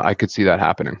 I could see that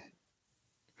happening.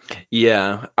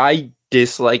 Yeah, I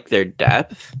dislike their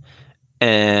depth,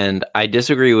 and I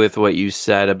disagree with what you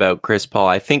said about Chris Paul.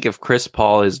 I think if Chris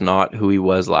Paul is not who he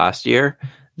was last year,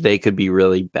 they could be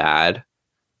really bad,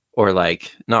 or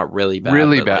like not really bad,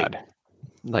 really bad.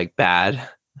 Like bad.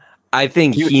 I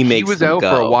think he was out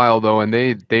go. for a while though, and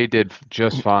they did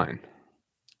just fine.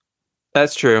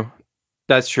 That's true.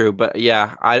 But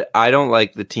yeah, I don't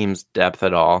like the team's depth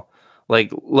at all.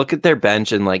 Like, look at their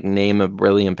bench and like name a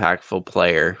really impactful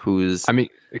player who's. I mean,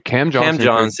 Cam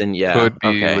Johnson could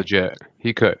be legit.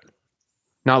 He could.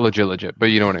 Not legit, but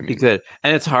you know what I mean. He could.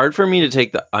 And it's hard for me to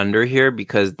take the under here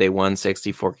because they won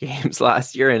 64 games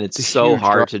last year, and it's so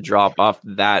hard to drop off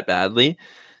that badly.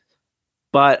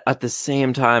 But at the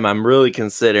same time, I'm really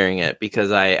considering it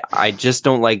because I just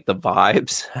don't like the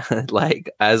vibes.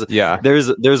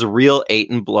 There's a real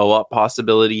Ayton blow up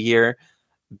possibility here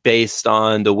based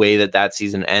on the way that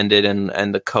season ended and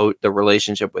the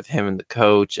relationship with him and the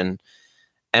coach and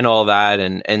all that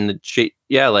and the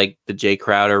Jay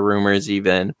Crowder rumors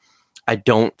even. I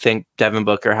don't think Devin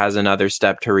Booker has another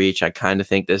step to reach. I kind of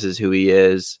think this is who he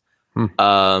is.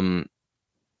 And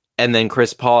then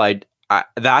Chris Paul,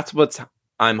 that's what's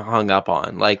I'm hung up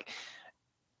on. Like,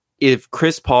 if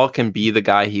Chris Paul can be the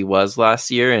guy he was last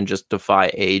year and just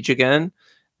defy age again,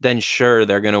 then sure,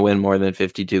 they're going to win more than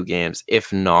 52 games.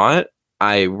 If not,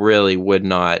 I really would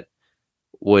not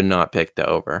pick the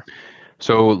over.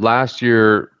 So last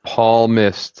year, Paul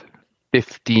missed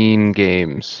 15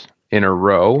 games in a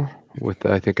row with,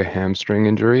 I think, a hamstring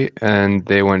injury, and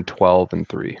they went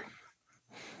 12-3.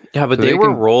 Yeah, but so they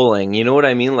were rolling. You know what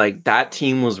I mean? Like, that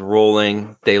team was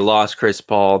rolling. They lost Chris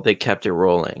Paul. They kept it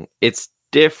rolling. It's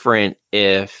different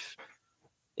if,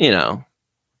 they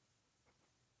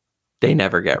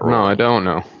never get rolling. No, I don't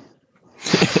know.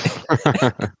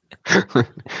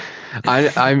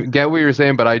 I get what you're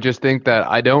saying, but I just think that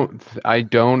I don't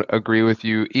agree with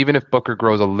you. Even if Booker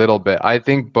grows a little bit, I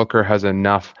think Booker has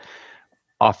enough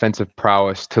offensive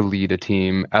prowess to lead a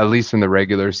team, at least in the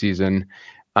regular season.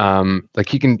 Like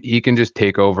he can just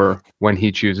take over when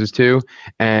he chooses to,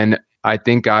 and I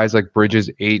think guys like Bridges,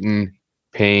 Ayton,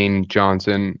 Payne,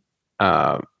 Johnson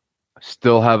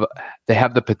still have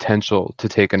the potential to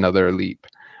take another leap.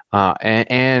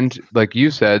 And like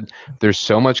you said, there's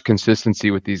so much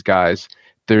consistency with these guys.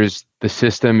 The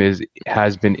system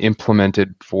has been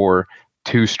implemented for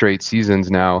 2 straight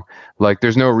seasons now. Like,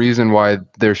 there's no reason why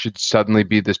there should suddenly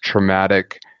be this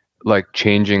traumatic like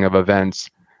changing of events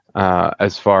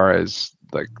as far as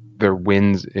like their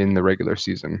wins in the regular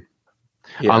season.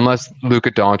 Yeah. Unless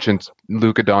Luka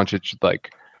Doncic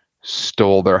like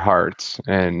stole their hearts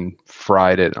and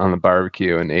fried it on the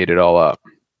barbecue and ate it all up.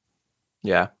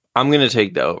 Yeah, I'm going to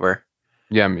take the over.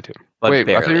 Yeah, me too. Wait,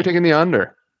 barely. I thought you were taking the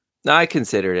under. No, I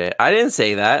considered it. I didn't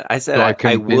say that. I said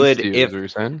I would if. What you're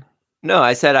saying? No,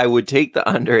 I said I would take the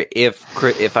under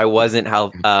if I wasn't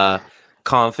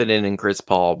confident in Chris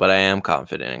Paul, but I am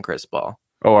confident in Chris Paul.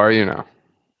 Oh, are you now?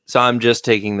 So I'm just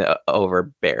taking the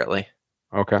over barely.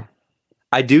 Okay.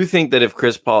 I do think that if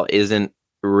Chris Paul isn't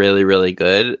really, really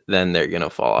good, then they're going to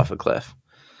fall off a cliff.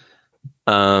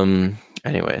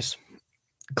 Anyways,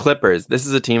 Clippers. This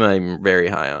is a team I'm very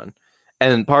high on.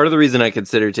 And part of the reason I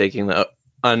considered taking the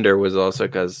under was also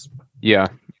because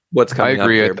what's coming I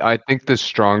agree. up here. I think the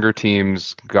stronger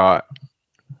teams I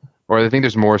think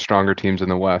there's more stronger teams in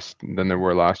the West than there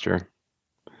were last year.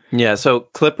 Yeah, so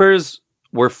Clippers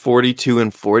were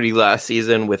 42-40 last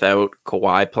season without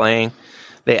Kawhi playing.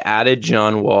 They added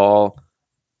John Wall,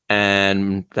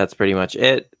 and that's pretty much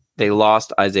it. They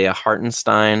lost Isaiah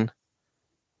Hartenstein,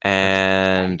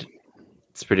 and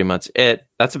that's pretty much it.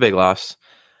 That's a big loss.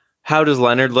 How does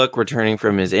Leonard look returning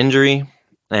from his injury?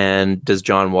 And does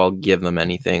John Wall give them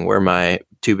anything? Were my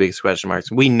two biggest question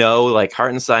marks. We know like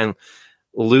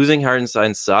losing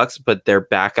Hartenstein sucks, but their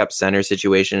backup center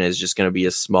situation is just going to be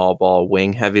a small ball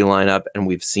wing heavy lineup. And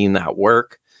we've seen that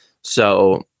work.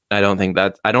 So I don't think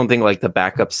like the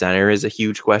backup center is a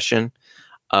huge question.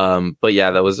 But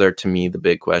yeah, those are to me the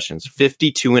big questions.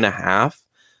 52.5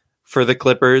 for the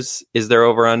Clippers is their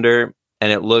over under.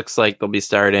 And it looks like they'll be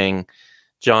starting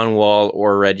John Wall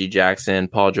or Reggie Jackson,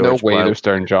 Paul George. No way they're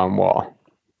starting John Wall.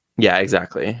 Yeah,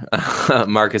 exactly.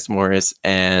 Marcus Morris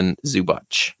and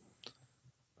Zubac.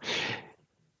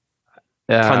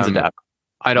 Tons of depth.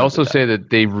 I'd also say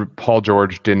that Paul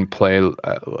George didn't play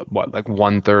like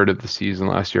 1/3 of the season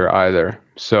last year either.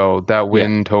 So that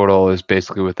win total is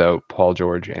basically without Paul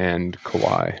George and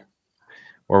Kawhi,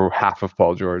 or half of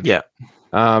Paul George. Yeah.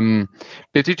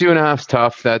 52.5 is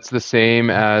tough. That's the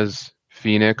same as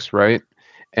Phoenix, right?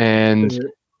 And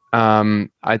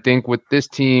I think with this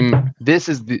team, this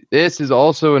is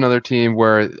also another team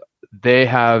where they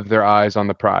have their eyes on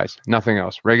the prize, nothing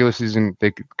else. Regular season,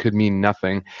 they could mean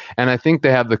nothing, and I think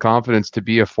they have the confidence to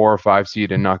be a 4 or 5 seed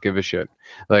and not give a shit.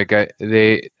 Like I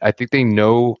think they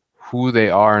know who they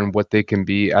are and what they can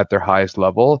be at their highest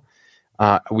level.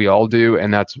 We all do,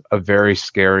 and that's a very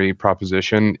scary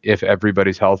proposition if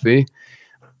everybody's healthy.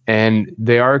 And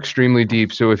they are extremely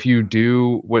deep. So if you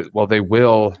do, they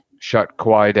will shut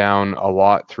Kawhi down a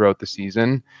lot throughout the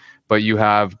season. But you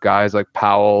have guys like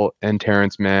Powell and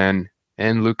Terrence Mann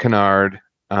and Luke Kennard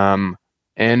and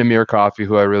Amir Coffey,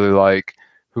 who I really like,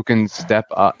 who can step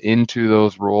up into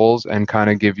those roles and kind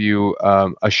of give you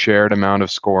a shared amount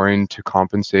of scoring to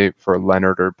compensate for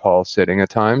Leonard or Paul sitting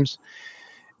at times.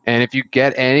 And if you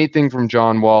get anything from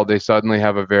John Wall, they suddenly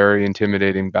have a very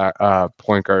intimidating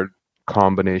point guard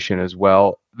combination as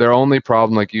well. Their only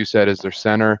problem, like you said, is their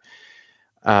center.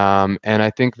 And I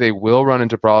think they will run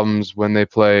into problems when they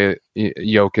play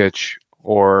Jokic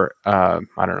or, I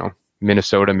don't know,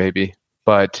 Minnesota maybe.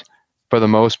 But for the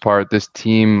most part, this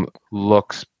team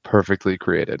looks perfectly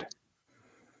created.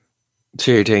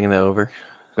 So you're taking the over?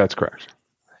 That's correct.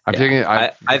 I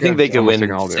think they can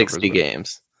win 60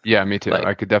 games. Yeah, me too.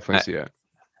 I could definitely see it.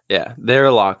 Yeah, they're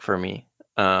a lock for me.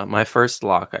 My first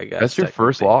lock, I guess. That's your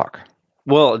first lock?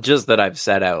 Well, just that I've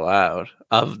said out loud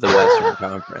of the Western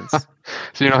Conference.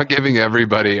 So you're not giving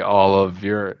everybody all of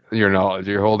your knowledge.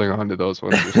 You're holding on to those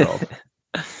ones yourself.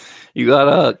 You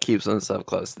gotta keep some stuff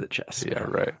close to the chest. Yeah,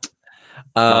 right.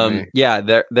 Yeah,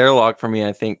 they're a lock for me.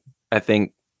 I think.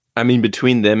 I mean,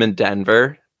 between them and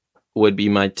Denver would be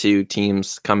my two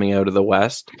teams coming out of the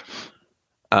West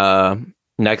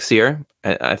next year.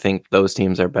 I think those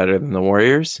teams are better than the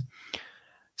Warriors.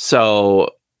 So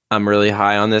I'm really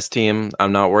high on this team.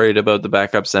 I'm not worried about the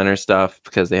backup center stuff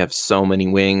because they have so many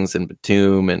wings and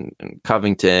Batum and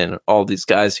Covington, all these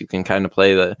guys who can kind of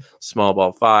play the small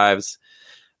ball fives.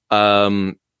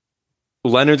 Leonard's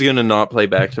going to not play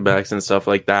back-to-backs and stuff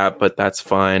like that, but that's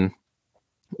fine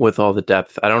with all the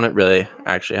depth. I don't really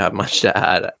actually have much to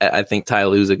add. I think Ty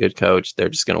Lue's a good coach. They're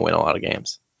just going to win a lot of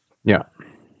games. Yeah.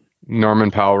 Norman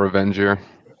Powell Revenger.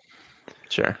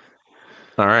 Sure.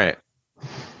 All right.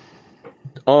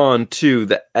 On to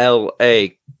the LA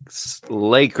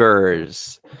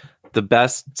Lakers, the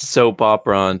best soap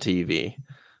opera on TV.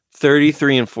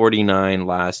 33-49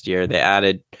 last year. They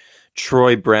added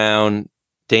Troy Brown,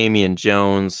 Damian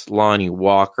Jones, Lonnie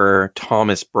Walker,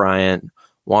 Thomas Bryant,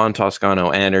 Juan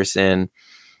Toscano Anderson,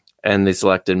 and they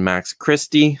selected Max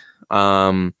Christie.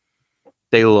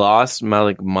 They lost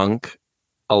Malik Monk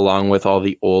along with all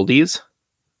the oldies.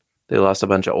 They lost a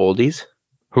bunch of oldies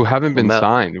who haven't been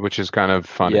signed, which is kind of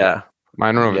funny. Yeah.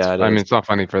 I don't know if it's not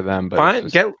funny for them, but fine.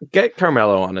 Get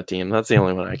Carmelo on a team. That's the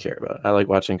only one I care about. I like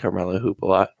watching Carmelo hoop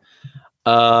a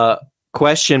lot.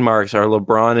 Question marks are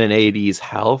LeBron and AD's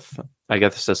health. I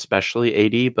guess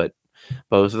especially AD, but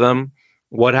both of them.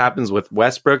 What happens with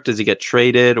Westbrook? Does he get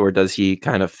traded, or does he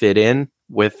kind of fit in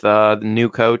with the new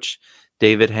coach,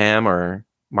 David Ham or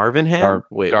Marvin Ham?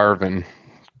 Darvin.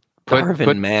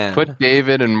 Put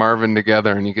David and Marvin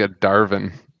together and you get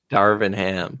Darvin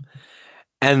Ham.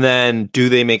 And then do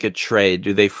they make a trade?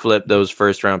 Do they flip those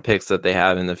first round picks that they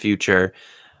have in the future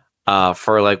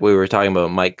for, like we were talking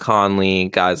about, Mike Conley,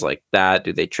 guys like that?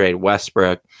 Do they trade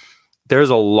Westbrook? There's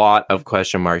a lot of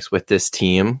question marks with this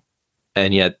team,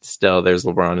 and yet still there's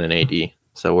LeBron and AD.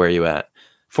 So where are you at?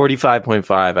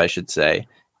 45.5, I should say,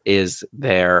 is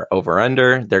their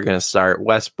over-under. They're going to start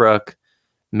Westbrook,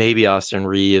 maybe Austin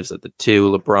Reeves at the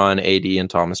 2, LeBron, AD, and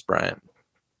Thomas Bryant.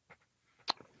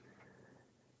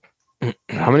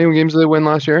 How many games did they win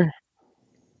last year?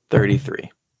 33.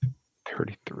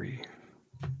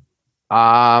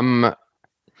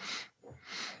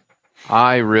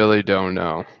 I really don't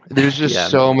know. There's just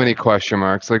so many question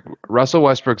marks. Like, Russell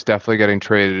Westbrook's definitely getting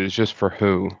traded. It's just for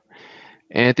who?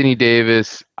 Anthony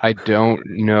Davis, I don't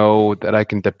know that I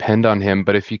can depend on him,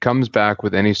 but if he comes back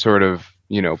with any sort of,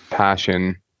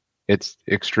 passion, it's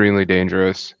extremely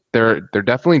dangerous. They're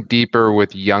definitely deeper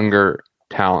with younger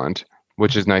talent,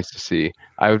 which is nice to see.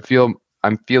 I'm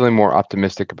feeling more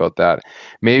optimistic about that.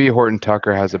 Maybe Horton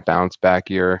Tucker has a bounce back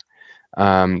year.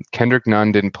 Kendrick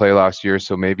Nunn didn't play last year,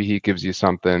 so maybe he gives you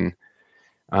something.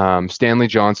 Stanley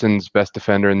Johnson's best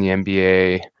defender in the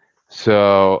NBA.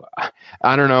 So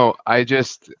I don't know. I'm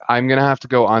going to have to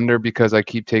go under because I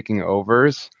keep taking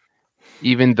overs,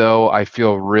 even though I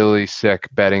feel really sick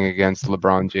betting against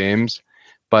LeBron James.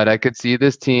 But I could see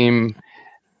this team,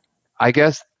 I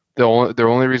guess the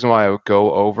only reason why I would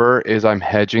go over is I'm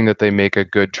hedging that they make a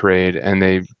good trade and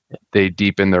they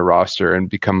deepen their roster and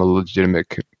become a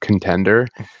legitimate contender.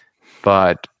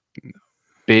 But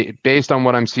based on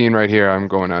what I'm seeing right here, I'm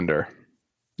going under.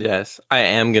 Yes, I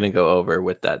am going to go over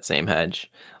with that same hedge.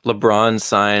 LeBron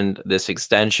signed this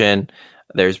extension.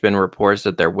 There's been reports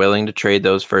that they're willing to trade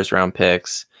those first round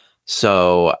picks.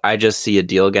 So I just see a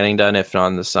deal getting done, if not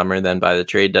in the summer, then by the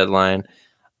trade deadline.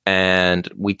 And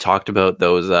we talked about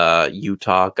those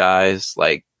Utah guys.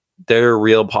 Like, there are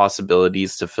real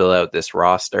possibilities to fill out this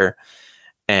roster.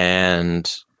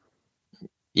 And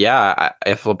yeah,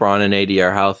 if LeBron and AD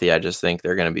are healthy, I just think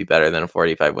they're going to be better than a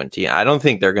 45-win team. I don't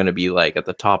think they're going to be like at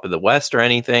the top of the West or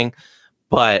anything,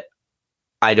 but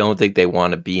I don't think they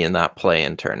want to be in that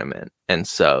play-in tournament. And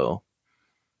so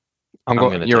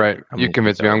you're right. You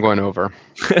convinced me. I'm going over.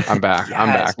 I'm back. Yes, I'm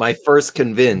back. My first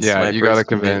convince. Yeah, you got to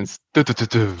convince.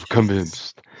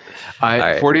 Convinced.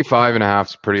 45.5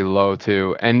 is pretty low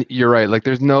too. And you're right. Like,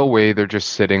 there's no way they're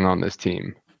just sitting on this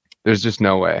team. There's just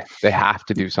no way. They have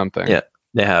to do something. Yeah,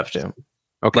 they have to.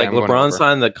 Okay. Like, LeBron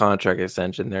signed the contract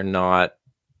extension. They're not.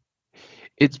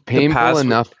 It's painful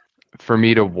enough for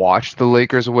me to watch the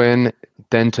Lakers win.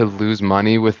 Then to lose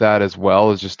money with that as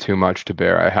well is just too much to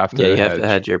bear. I have to. Yeah, you have to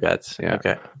hedge your bets. Yeah.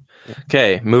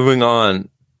 Okay. Moving on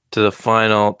to the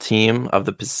final team of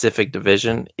the Pacific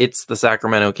Division. It's the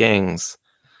Sacramento Kings.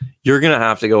 You're gonna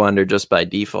have to go under just by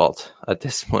default at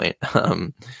this point.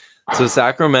 So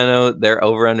Sacramento, their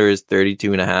over/under is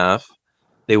 32.5.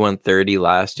 They won 30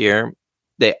 last year.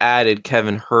 They added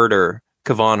Kevin Huerter,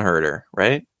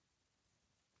 right?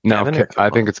 No, I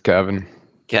think it's Kevin.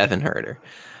 Kevin Huerter.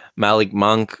 Malik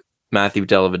Monk, Matthew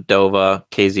Dellavedova,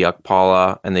 KZ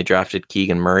Okpala, and they drafted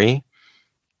Keegan Murray,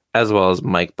 as well as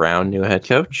Mike Brown, new head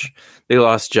coach. They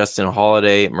lost Justin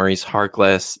Holiday, Maurice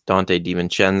Harkless, Dante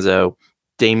DiVincenzo,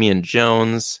 Damian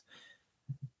Jones.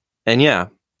 And yeah,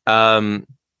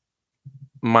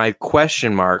 my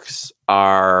question marks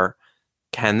are,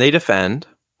 can they defend?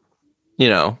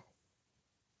 And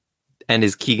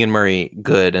is Keegan Murray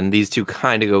good? And these two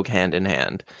kind of go hand in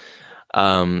hand.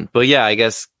 But yeah, I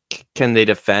guess, can they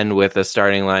defend with a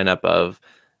starting lineup of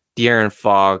De'Aaron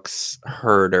Fox,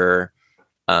 Huerter,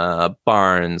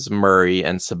 Barnes, Murray,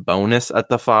 and Sabonis at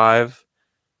the 5?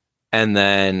 And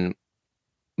then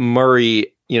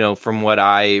Murray, from what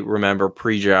I remember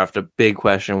pre-draft, a big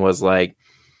question was like,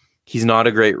 he's not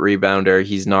a great rebounder.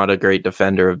 He's not a great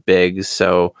defender of bigs.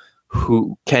 So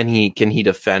who can he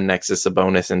defend next to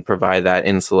Sabonis and provide that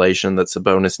insulation that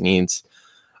Sabonis needs?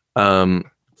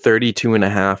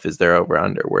 32.5 is their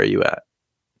over/under. Where are you at?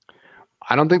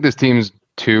 I don't think this team's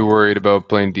too worried about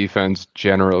playing defense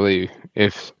generally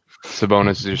if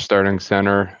Sabonis is your starting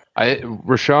center.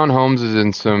 Rashawn Holmes is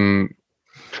in some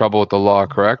trouble with the law,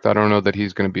 correct? I don't know that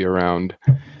he's going to be around.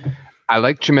 I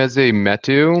like Chimezie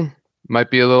Metu.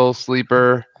 Might be a little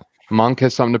sleeper. Monk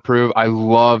has something to prove. I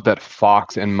love that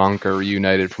Fox and Monk are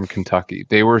reunited from Kentucky.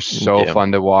 They were so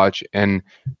fun to watch. And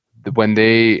when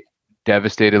they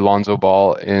devastated Lonzo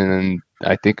Ball in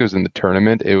I think it was in the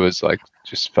tournament. It was like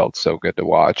just felt so good to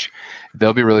watch.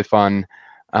 They'll be really fun.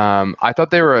 I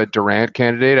thought they were a Durant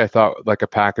candidate. I thought like a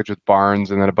package with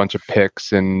Barnes and then a bunch of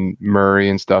picks and Murray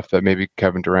and stuff that maybe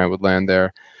Kevin Durant would land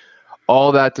there.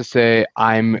 All that to say,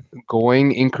 I'm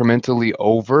going incrementally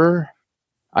over.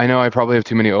 I know I probably have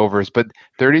too many overs, but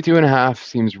 32.5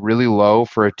 seems really low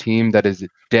for a team that is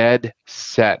dead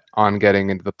set on getting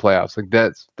into the playoffs. Like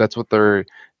that's what they're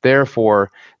there for.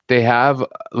 They have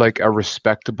like a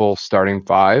respectable starting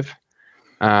five,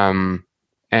 and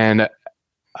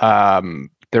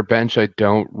their bench I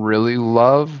don't really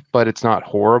love, but it's not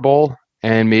horrible.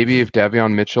 And maybe if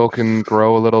Davion Mitchell can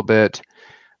grow a little bit,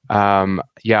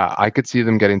 I could see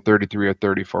them getting 33 or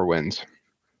 34 wins.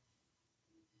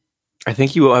 I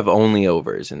think you will have only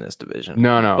overs in this division.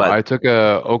 No. But I took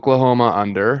a Oklahoma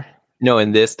under. no,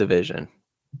 in this division.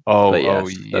 But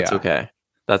yes, that's okay.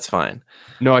 That's fine.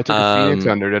 No, I took a Phoenix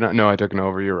under, didn't I? No, I took an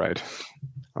over. You're right.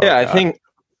 I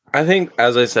think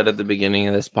as I said at the beginning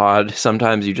of this pod,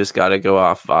 sometimes you just got to go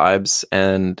off vibes.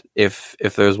 And if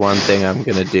there's one thing I'm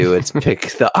going to do, it's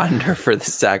pick the under for the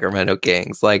Sacramento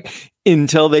Kings. Like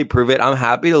until they prove it, I'm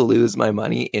happy to lose my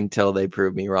money until they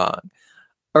prove me wrong.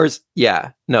 Does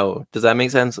that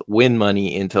make sense? Win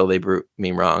money until they prove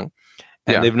me wrong.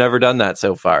 And they've never done that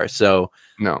so far. So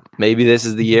no, maybe this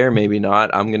is the year, maybe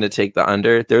not. I'm going to take the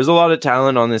under. There's a lot of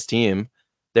talent on this team.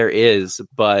 There is,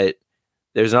 but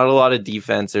there's not a lot of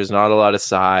defense. There's not a lot of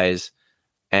size.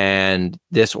 And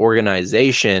this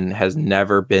organization has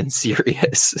never been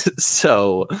serious.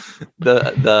 So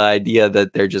the idea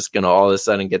that they're just going to all of a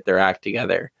sudden get their act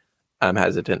together, I'm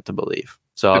hesitant to believe.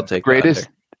 So I'll take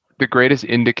the greatest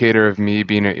indicator of me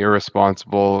being an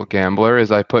irresponsible gambler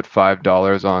is I put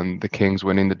 $5 on the Kings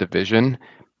winning the division,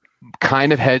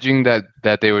 kind of hedging that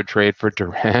they would trade for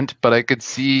Durant, but I could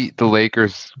see the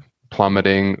Lakers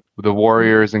plummeting, the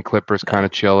Warriors and Clippers kind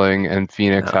of chilling, and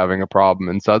Phoenix having a problem,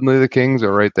 and suddenly the Kings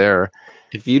are right there.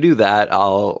 If you do that,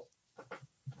 I'll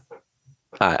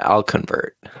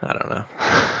convert. I don't know.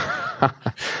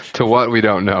 To what we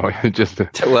don't know.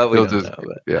 To what we don't know.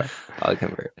 But yeah. I'll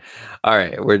convert. All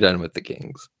right, we're done with the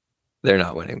Kings. They're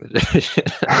not winning the division.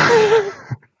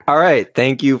 All right,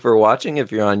 thank you for watching.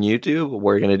 If you're on YouTube,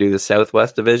 we're going to do the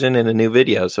Southwest Division in a new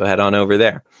video, so head on over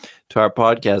there. To our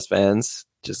podcast fans,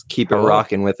 just keep it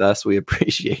rocking with us. We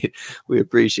appreciate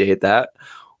that.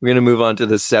 We're going to move on to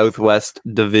the Southwest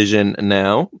Division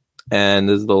now, and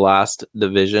this is the last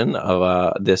division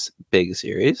of this big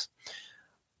series.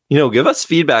 Give us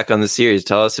feedback on the series.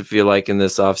 Tell us if you're liking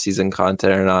this off-season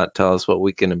content or not. Tell us what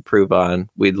we can improve on.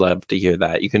 We'd love to hear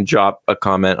that. You can drop a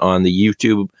comment on the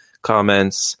YouTube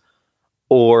comments,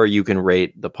 or you can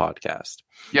rate the podcast.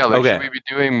 Yeah, should we be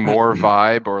doing more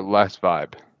vibe or less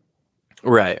vibe?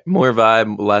 Right. More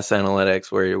vibe, less analytics.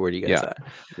 Where do you guys at?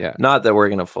 Yeah. Not that we're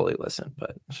going to fully listen,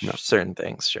 but certain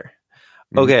things, sure.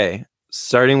 Mm-hmm. Okay.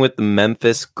 Starting with the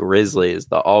Memphis Grizzlies,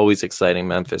 the always exciting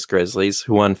Memphis Grizzlies,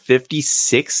 who won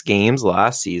 56 games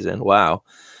last season. Wow.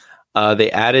 They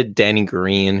added Danny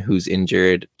Green, who's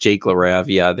injured, Jake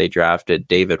LaRavia. They drafted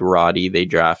David Roddy.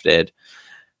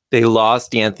 They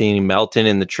lost Anthony Melton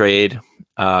in the trade.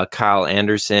 Kyle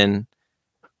Anderson,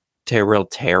 Terrell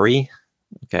Terry.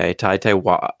 Okay,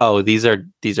 Oh, these are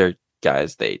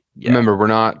guys. Remember, we're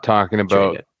not talking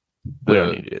about. We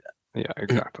don't need to do that. Yeah,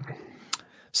 exactly.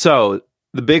 So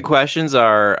the big questions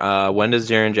are: when does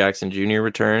Jaren Jackson Jr.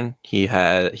 return? He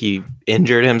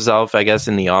injured himself, I guess,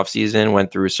 in the offseason,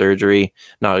 went through surgery.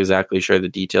 Not exactly sure the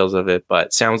details of it,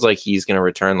 but sounds like he's going to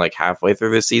return like halfway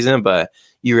through the season. But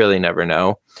you really never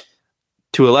know.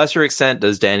 To a lesser extent,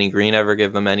 does Danny Green ever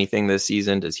give them anything this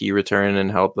season? Does he return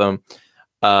and help them?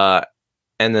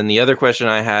 And then the other question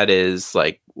I had is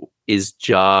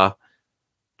Ja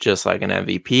just like an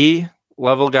MVP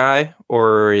level guy,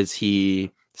 or is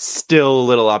he still a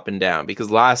little up and down?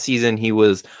 Because last season he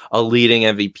was a leading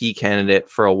MVP candidate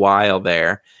for a while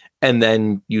there, and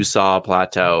then you saw a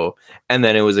plateau, and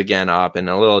then it was again up and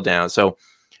a little down. So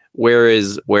where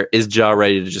is Ja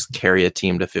ready to just carry a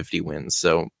team to 50 wins?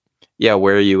 So yeah,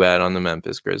 where are you at on the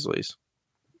Memphis Grizzlies?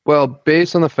 Well,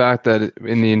 based on the fact that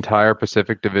in the entire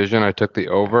Pacific Division, I took the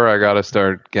over, I got to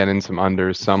start getting some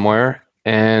unders somewhere.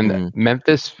 And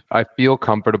Memphis, I feel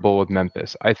comfortable with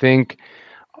Memphis. I think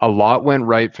a lot went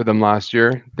right for them last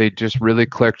year. They just really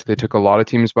clicked. They took a lot of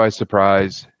teams by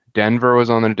surprise. Denver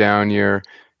was on a down year.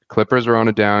 Clippers are on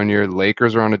a down year.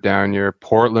 Lakers are on a down year.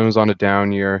 Portland was on a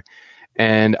down year.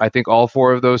 And I think all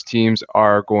four of those teams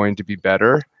are going to be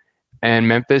better. And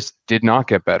Memphis did not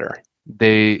get better.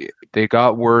 They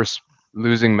got worse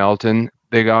losing Melton.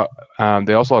 They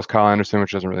also lost Kyle Anderson,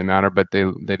 which doesn't really matter, but they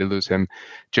did lose him.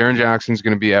 Jaren Jackson's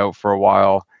going to be out for a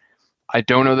while. I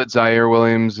don't know that Zaire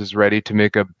Williams is ready to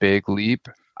make a big leap.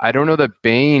 I don't know that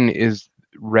Bane is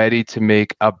ready to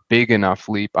make a big enough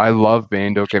leap. I love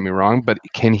Bane, don't get me wrong, but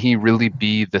can he really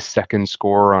be the second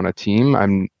scorer on a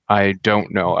team? I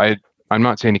don't know. I'm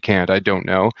not saying he can't. I don't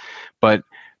know, but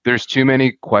there's too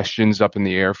many questions up in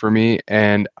the air for me.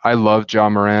 And I love Ja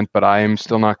Morant, but I am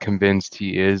still not convinced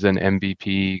he is an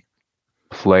MVP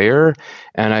player.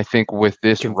 And I think with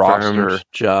this roster,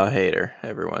 Ja hater,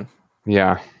 everyone.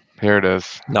 Yeah, here it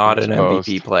is. Not an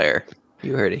MVP player.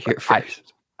 You heard it here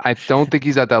first. I don't think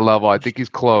he's at that level. I think he's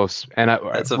close. And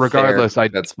regardless, I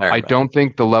don't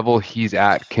think the level he's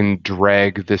at can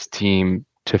drag this team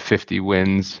to 50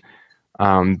 wins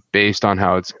based on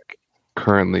how it's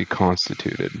currently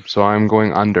constituted. So I'm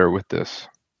going under with this.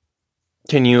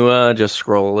 Can you just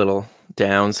scroll a little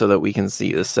down so that we can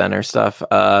see the center stuff?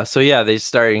 So yeah, they're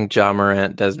starting Ja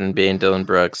Morant, Desmond Bane, Dillon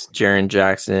Brooks, Jaren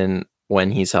Jackson when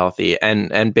he's healthy.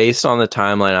 And based on the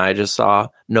timeline I just saw,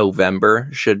 November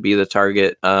should be the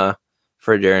target for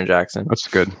Jaren Jackson. That's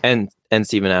good. And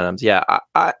Steven Adams. Yeah,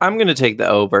 I'm going to take the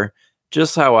over.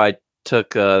 Just how I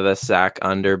took the sack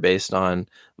under based on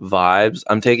vibes.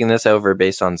 I'm taking this over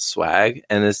based on swag,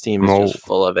 and this team is just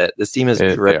full of it. This team is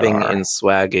dripping in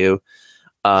swagoo.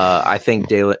 I think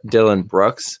Dillon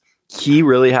Brooks, he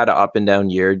really had an up and down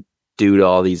year due to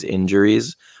all these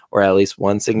injuries, or at least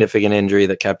one significant injury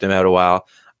that kept him out a while.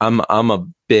 I'm a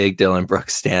big Dillon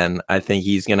Brooks stan. I think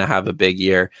he's going to have a big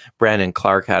year. Brandon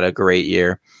Clark had a great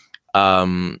year.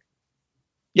 Yeah,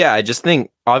 I just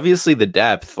think obviously the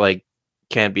depth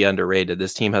can't be underrated.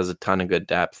 This team has a ton of good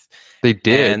depth. They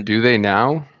did. And do they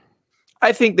now?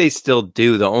 I think they still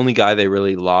do. The only guy they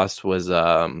really lost was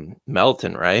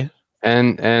Melton, right?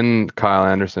 And Kyle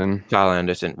Anderson.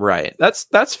 Right.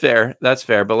 That's fair. That's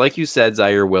fair. But like you said,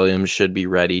 Zaire Williams should be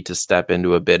ready to step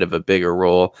into a bit of a bigger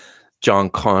role. John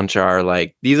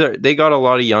Conchar, they got a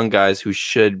lot of young guys who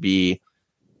should be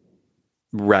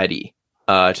ready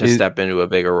to step into a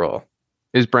bigger role.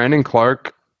 Is Brandon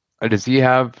Clark, does he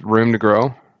have room to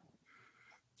grow?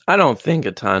 I don't think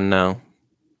a ton, no.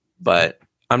 But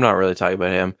I'm not really talking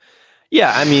about him.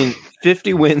 Yeah, I mean,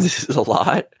 50 wins is a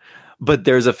lot. But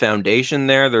there's a foundation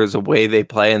there. There's a way they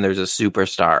play, and there's a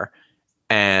superstar,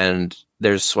 and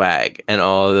there's swag, and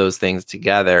all of those things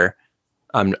together.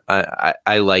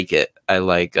 I like it. I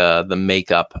like the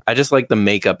makeup. I just like the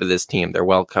makeup of this team. They're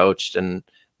well coached, and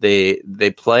they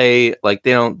play like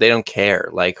they don't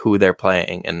care who they're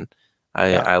playing, and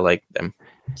I like them.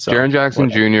 So, Jaren Jackson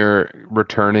Jr.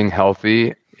 returning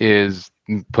healthy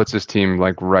puts his team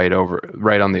right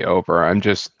on the over.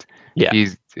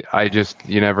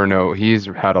 You never know. He's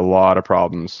had a lot of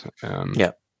problems.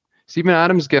 Steven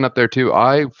Adams getting up there too.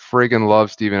 I friggin'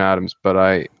 love Steven Adams, but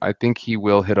I think he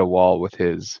will hit a wall with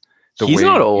he's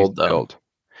not old though.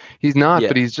 He's not,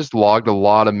 but he's just logged a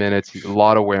lot of minutes, a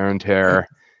lot of wear and tear.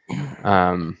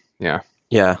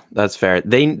 Yeah, that's fair.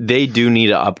 They do need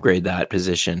to upgrade that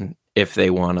position if they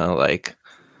want to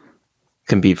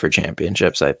compete for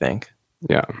championships, I think.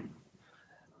 Yeah.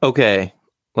 Okay.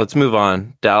 Let's move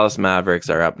on. Dallas Mavericks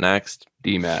are up next.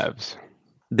 D-Mavs.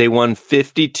 They won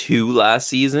 52 last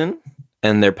season,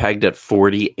 and they're pegged at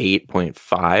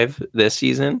 48.5 this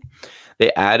season.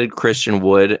 They added Christian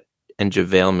Wood and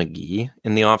JaVale McGee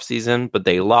in the offseason, but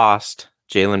they lost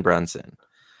Jalen Brunson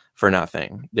for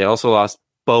nothing. They also lost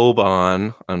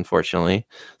Boban, unfortunately,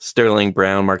 Sterling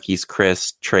Brown, Marquise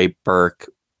Chris, Trey Burke,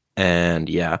 and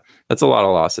that's a lot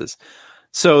of losses.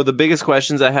 So the biggest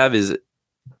questions I have is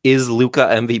Luka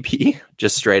MVP?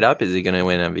 Just straight up, is he going to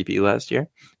win MVP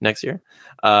next year?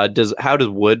 How does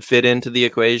Wood fit into the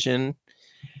equation?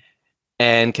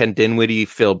 And can Dinwiddie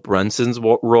fill Brunson's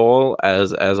role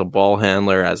as a ball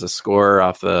handler, as a scorer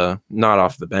not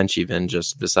off the bench, even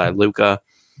just beside Luka?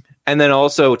 And then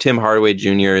also Tim Hardaway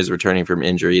Jr. is returning from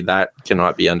injury. That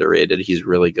cannot be underrated. He's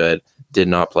really good. Did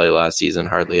not play last season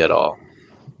hardly at all.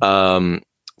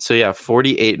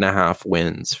 48.5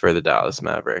 wins for the Dallas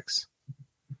Mavericks.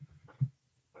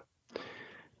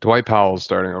 Dwight Powell's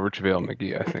starting over JaVale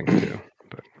McGee, I think, too.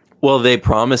 Well, they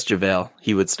promised JaVale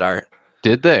he would start.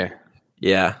 Did they?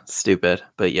 Yeah, stupid,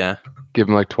 but yeah. Give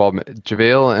him 12 minutes.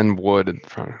 JaVale and Wood in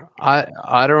front.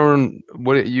 I don't.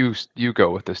 What you go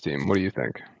with this team? What do you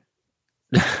think?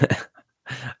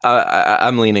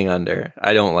 I'm leaning under.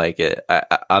 I don't like it.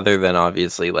 Other than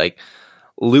obviously,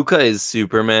 Luka is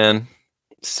Superman,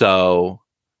 so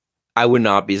I would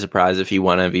not be surprised if he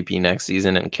won MVP next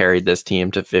season and carried this team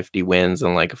to 50 wins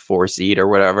and a 4 seed or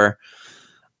whatever.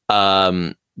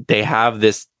 They have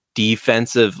this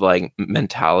defensive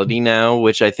mentality now,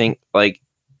 which I think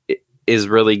is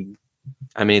really,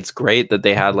 I mean, it's great that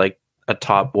they had a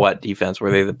top defense?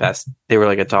 Were they the best? They were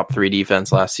like a top 3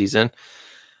 defense last season.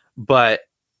 But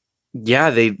yeah,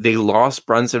 they lost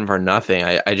Brunson for nothing.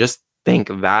 I just think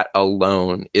that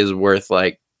alone is worth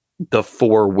like the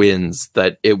 4 wins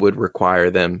that it would require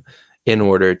them in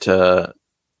order to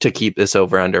keep this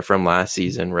over under from last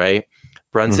season, right?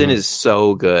 Brunson is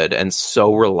so good and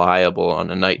so reliable on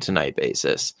a night to night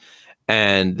basis.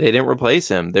 And they didn't replace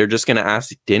him. They're just going to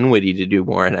ask Dinwiddie to do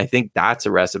more. And I think that's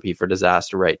a recipe for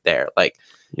disaster right there. Like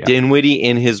Dinwiddie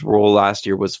in his role last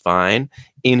year was fine.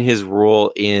 In his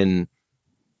role in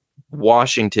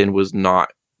Washington was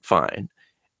not fine.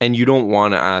 And you don't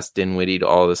want to ask Dinwiddie to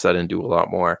all of a sudden do a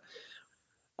lot more.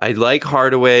 I like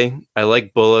Hardaway. I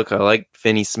like Bullock. I like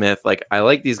Finney-Smith. Like, I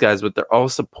like these guys, but they're all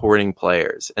supporting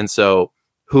players. And so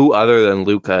who other than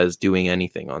Luka is doing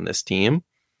anything on this team?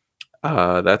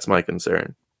 That's my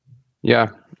concern. Yeah,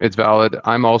 it's valid.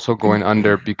 I'm also going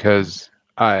under because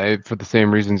for the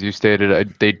same reasons you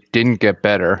stated, they didn't get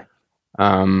better.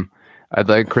 I'd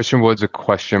like Christian Wood's a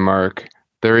question mark.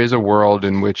 There is a world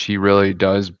in which he really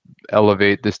does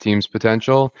elevate this team's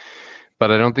potential, but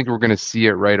I don't think we're going to see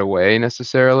it right away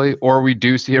necessarily, or we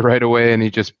do see it right away and he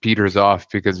just peters off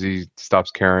because he stops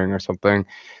caring or something.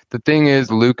 The thing is,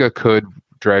 Luka could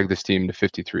drag this team to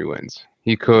 53 wins.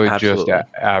 He could Absolutely.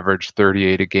 Just average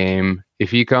 38 a game.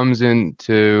 If he comes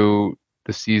into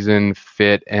the season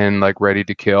fit and like ready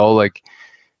to kill, like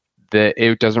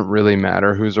it doesn't really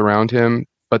matter who's around him,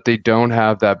 but they don't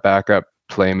have that backup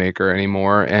playmaker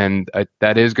anymore. And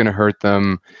that is going to hurt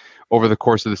them over the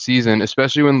course of the season,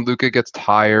 especially when Luka gets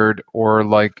tired or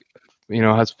like,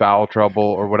 has foul trouble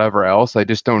or whatever else. I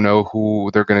just don't know who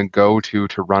they're going to go to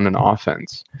run an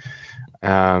offense.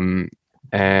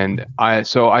 And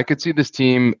I could see this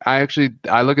team. I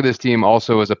look at this team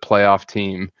also as a playoff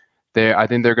team. I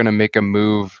think they're going to make a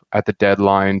move at the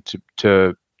deadline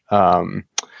to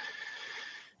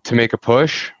make a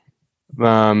push.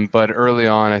 But early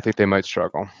on, I think they might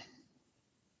struggle.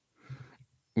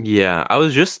 Yeah, I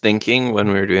was just thinking when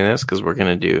we were doing this, because we're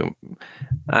going to do...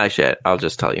 Actually, I'll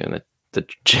just tell you in the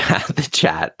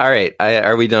chat. All right,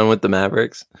 are we done with the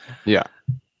Mavericks? Yeah.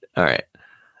 All right.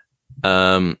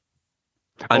 I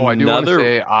do want to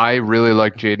say I really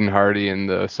like Jaden Hardy in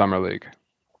the Summer League.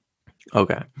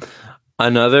 Okay.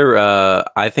 Another,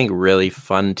 I think, really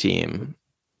fun team,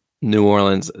 New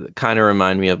Orleans, kind of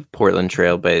remind me of Portland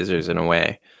Trailblazers in a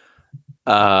way,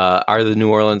 are the New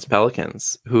Orleans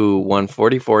Pelicans, who won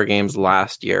 44 games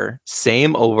last year.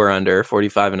 Same over-under,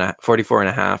 44 and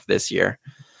a half this year.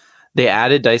 They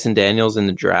added Dyson Daniels in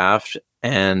the draft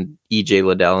and EJ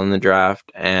Liddell in the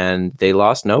draft, and they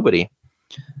lost nobody.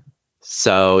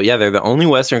 So, yeah, they're the only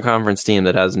Western Conference team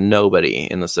that has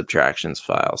nobody in the subtractions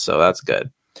file, so that's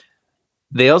good.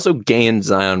 They also gained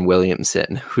Zion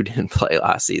Williamson, who didn't play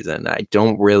last season. I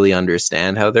don't really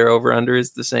understand how their over-under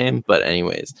is the same, but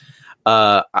anyways.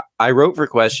 I wrote for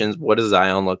questions, what does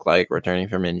Zion look like returning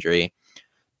from injury?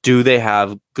 Do they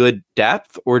have good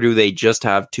depth, or do they just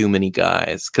have too many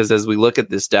guys? Because as we look at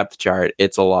this depth chart,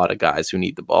 it's a lot of guys who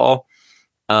need the ball.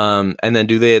 And then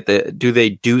do they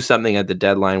do something at the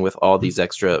deadline with all these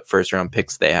extra first-round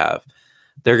picks they have?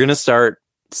 They're going to start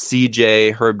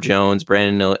CJ, Herb Jones,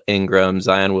 Brandon Ingram,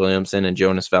 Zion Williamson, and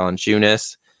Jonas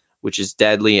Valanciunas, which is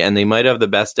deadly. And they might have the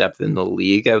best depth in the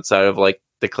league outside of like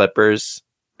the Clippers,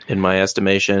 in my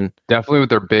estimation. Definitely with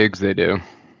their bigs, they do.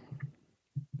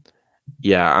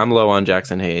 Yeah, I'm low on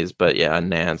Jackson Hayes, but yeah,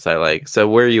 Nance I like. So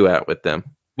where are you at with them?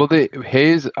 Well,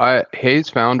 Hayes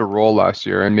found a role last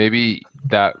year, and maybe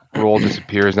that role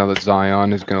disappears now that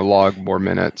Zion is going to log more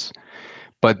minutes.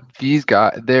 But these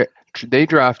guys, they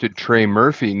drafted Trey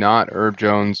Murphy, not Herb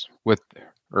Jones,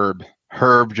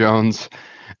 Herb Jones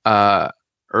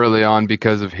early on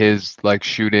because of his like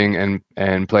shooting and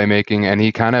playmaking, and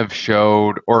he kind of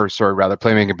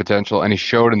playmaking potential, and he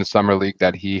showed in the summer league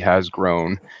that he has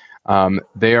grown.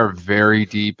 They are very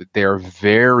deep. They are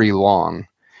very long.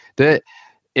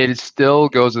 It still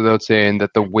goes without saying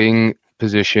that the wing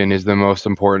position is the most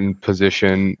important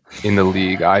position in the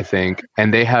league, I think.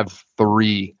 And they have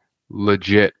 3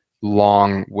 legit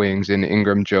long wings in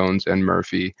Ingram, Jones, and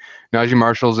Murphy. Najee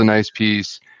Marshall's a nice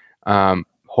piece.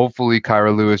 Hopefully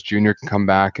Kyra Lewis Jr. can come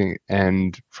back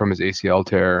and from his ACL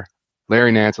tear.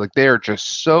 Larry Nance, like they are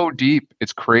just so deep.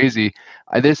 It's crazy.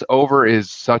 This over is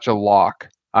such a lock.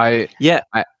 Go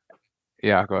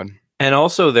ahead. And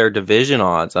also their division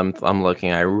odds, I'm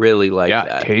looking. I really like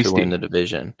that tasty. To win the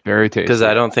division. Very tasty. Because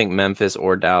I don't think Memphis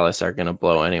or Dallas are going to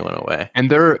blow anyone away.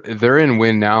 And they're in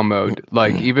win now mode.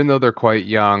 Like even though they're quite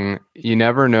young, you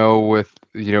never know with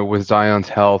with Zion's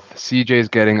health, CJ's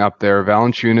getting up there.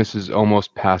 Valanciunas is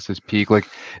almost past his peak. Like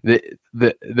the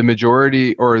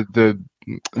majority or the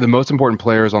most important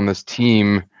players on this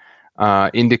team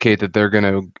indicate that they're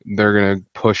gonna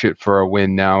push it for a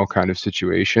win now kind of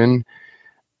situation.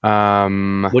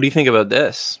 What do you think about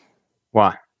this?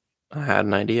 Why? I had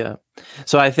an idea.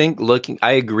 So I think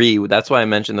I agree. That's why I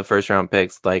mentioned the first round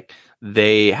picks. Like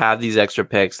they have these extra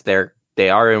picks. They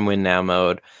are in win now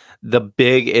mode. The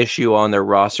big issue on their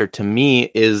roster to me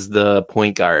is the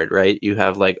point guard, right? You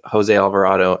have like Jose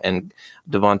Alvarado and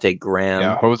Devontae Graham.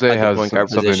 Yeah, Jose has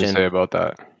something to say about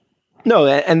that. No,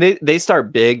 and they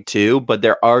start big too, but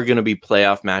there are going to be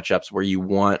playoff matchups where you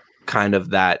want kind of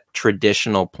that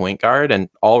traditional point guard, and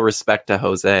all respect to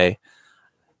Jose.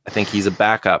 I think he's a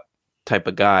backup type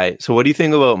of guy. So what do you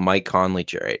think about Mike Conley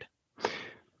trade?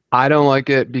 I don't like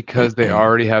it because they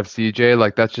already have CJ.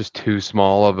 Like that's just too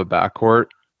small of a backcourt.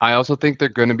 I also think they're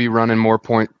going to be running more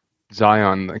point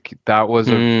Zion. Like that was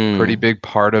a pretty big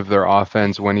part of their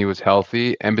offense when he was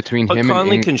healthy. And between him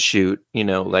Conley and can shoot,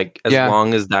 like as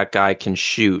long as that guy can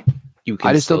shoot, you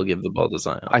can still give the ball to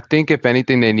Zion. I think if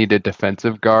anything, they need a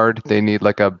defensive guard. They need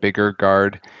like a bigger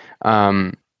guard.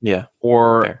 Or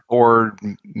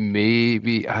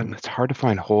maybe it's hard to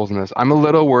find holes in this. I'm a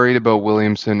little worried about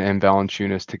Williamson and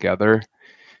Valanciunas together.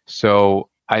 So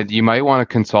you might want to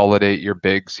consolidate your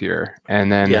bigs here,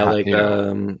 and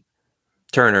then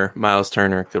Miles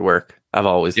Turner could work. I've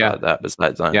always thought that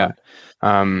besides Zion. Yeah.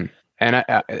 And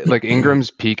I like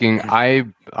Ingram's peaking. I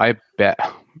bet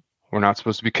we're not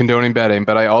supposed to be condoning betting,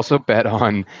 but I also bet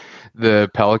on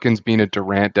the Pelicans being a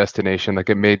Durant destination. Like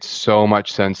it made so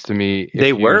much sense to me.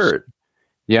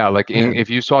 If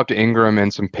you swapped Ingram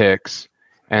and some picks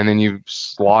and then you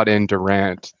slot in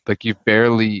Durant, like you've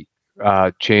barely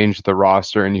changed the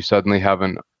roster and you suddenly have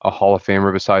a Hall of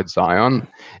Famer besides Zion.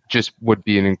 Just would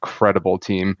be an incredible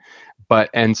team.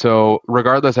 And so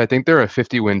regardless, I think they're a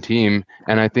 50-win team,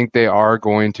 and I think they are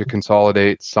going to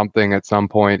consolidate something at some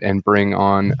point and bring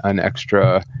on an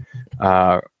extra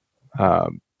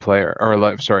player, or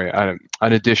an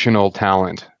additional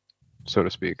talent, so to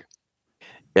speak.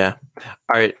 Yeah.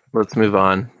 All right, let's move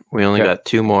on. We only got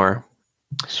two more.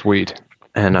 Sweet.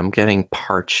 And I'm getting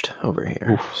parched over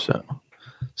here. Oof. So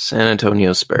San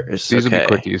Antonio Spurs. These will be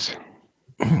quickies.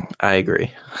 I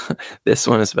agree. This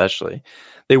one especially.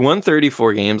 They won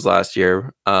 34 games last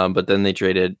year, but then they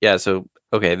traded. Yeah, so,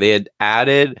 they had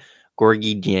added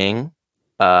Gorgui Dieng,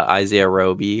 Isaiah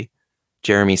Roby,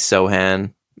 Jeremy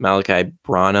Sohan, Malachi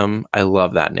Branham. I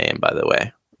love that name, by the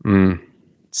way.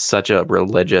 Such a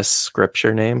religious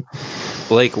scripture name.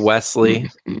 Blake Wesley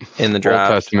in the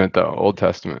draft. Old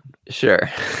Testament. Sure.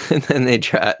 And then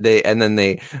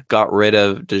they got rid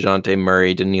of DeJounte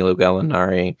Murray, Danilo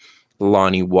Gallinari,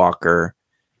 Lonnie Walker.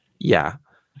 Yeah.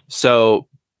 So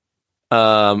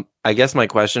I guess my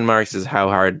question marks is how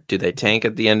hard do they tank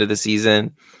at the end of the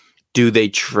season? Do they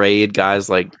trade guys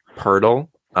like Pirtle?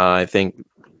 I think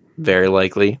very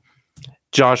likely.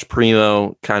 Josh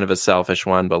Primo, kind of a selfish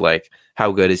one, but like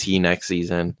how good is he next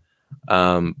season?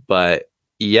 But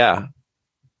yeah,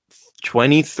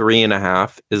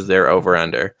 23.5 is their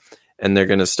over-under, and they're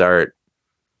going to start.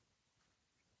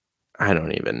 I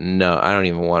don't even know. I don't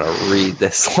even want to read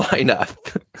this lineup.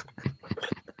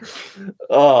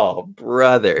 Oh,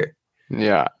 brother.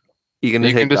 Yeah. You can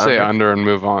just say under and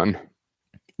move on.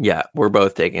 Yeah, we're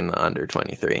both taking the under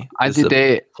 23.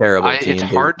 Terrible team. It's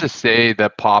hard to say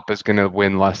that Pop is going to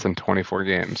win less than 24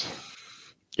 games.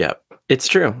 Yeah, it's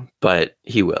true, but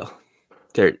he will.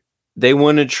 They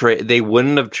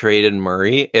wouldn't have traded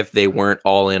Murray if they weren't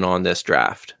all in on this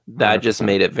draft. That 100%. Just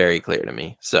made it very clear to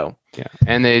me. So yeah,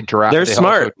 and they're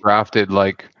smart. Also drafted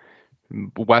like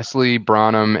Wesley,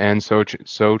 Branham, and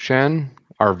Sochan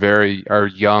are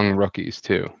young rookies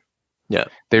too. Yeah.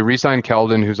 They re-signed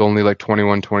Keldon, who's only like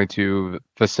 21, 22.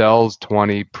 Vassell's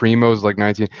 20. Primo's like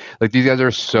 19. Like these guys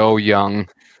are so young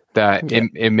that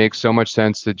it makes so much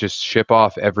sense to just ship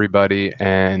off everybody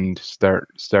and start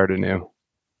anew.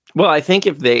 Well, I think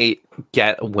if they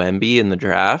get Wemby in the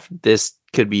draft, this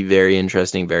could be very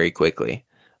interesting very quickly.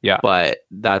 Yeah. But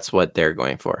that's what they're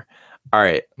going for. All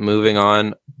right, moving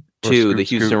on to the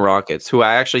Houston Rockets, who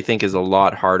I actually think is a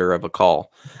lot harder of a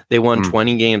call. They won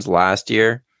 20 games last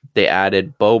year. They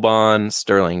added Boban,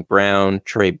 Sterling Brown,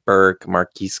 Trey Burke,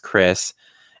 Marquise Chris,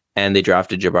 and they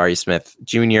drafted Jabari Smith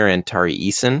Jr. and Tari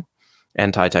Eason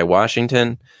and Ty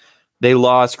Washington. They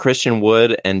lost Christian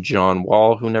Wood and John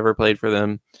Wall, who never played for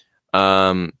them.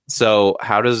 So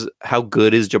how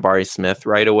good is Jabari Smith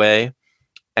right away?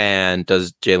 And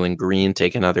does Jalen Green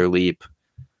take another leap?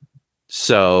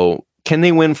 So can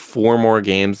they win 4 more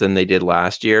games than they did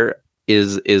last year?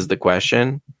 is the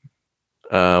question.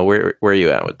 Where are you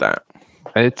at with that?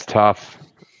 It's tough.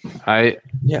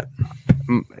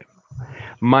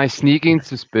 My sneaking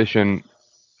suspicion.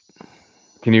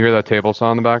 Can you hear that table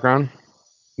saw in the background?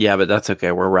 Yeah, but that's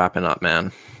okay. We're wrapping up,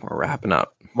 man. We're wrapping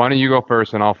up. Why don't you go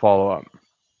first and I'll follow up?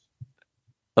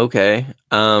 Okay.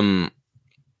 I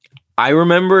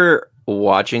remember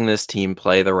watching this team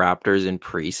play the Raptors in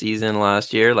preseason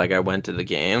last year. Like, I went to the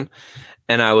game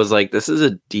and I was like, this is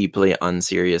a deeply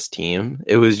unserious team.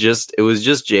 It was just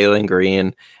Jalen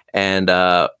Green and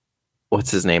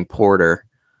what's his name? Porter.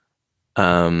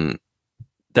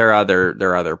 Their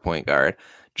other point guard.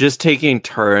 Just taking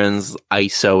turns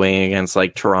ISOing against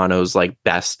like Toronto's like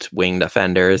best wing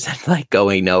defenders and like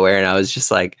going nowhere. And I was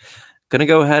just like, gonna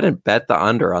go ahead and bet the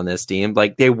under on this team.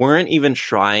 Like, they weren't even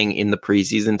trying in the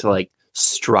preseason to like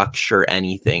structure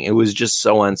anything. It was just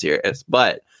so unserious.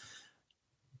 But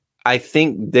I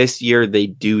think this year they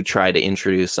do try to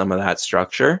introduce some of that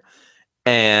structure.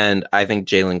 And I think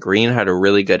Jalen Green had a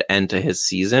really good end to his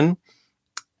season.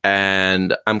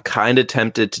 And I'm kind of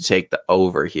tempted to take the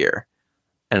over here.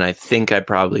 And I think I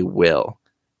probably will.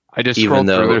 I just scrolled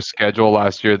through their schedule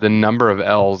last year. The number of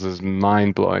L's is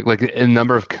mind-blowing. Like, a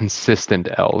number of consistent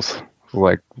L's.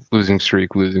 Like, losing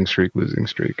streak. They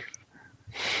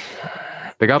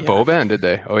got Boban, did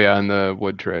they? Oh, yeah, in the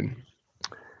Wood trade.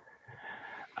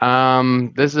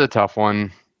 This is a tough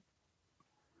one.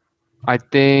 I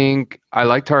think I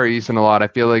like Tari Eason a lot. I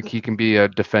feel like he can be a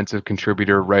defensive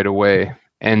contributor right away.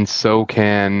 And so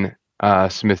can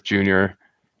Smith Jr.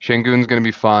 Şengün's going to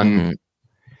be fun. Mm-hmm.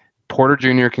 Porter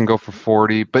Jr. can go for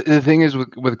 40. But the thing is,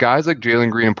 with guys like Jalen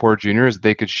Green and Porter Jr. is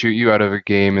they could shoot you out of a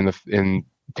game in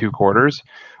 2 quarters,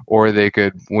 or they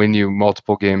could win you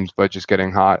multiple games by just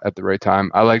getting hot at the right time.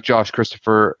 I like Josh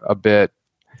Christopher a bit.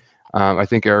 I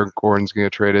think Eric Gordon's going to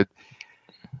get traded.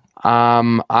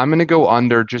 I'm going to go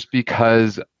under just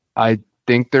because I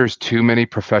think there's too many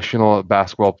professional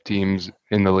basketball teams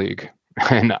in the league.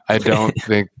 And I don't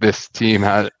think this team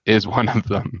is one of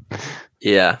them.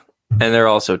 Yeah. And they're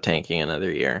also tanking another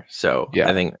year. So yeah.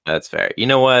 I think that's fair. You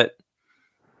know what?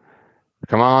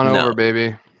 Come on over,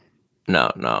 baby. No.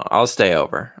 I'll stay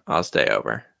over. Are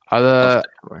the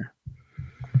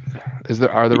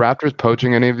Raptors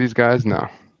poaching any of these guys? No.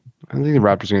 I don't think the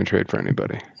Raptors are going to trade for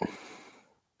anybody.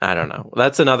 I don't know.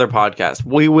 That's another podcast.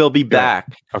 We will be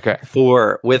back. Okay.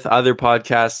 With other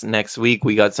podcasts next week.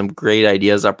 We got some great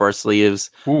ideas up our sleeves.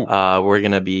 We're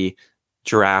going to be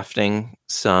drafting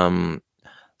some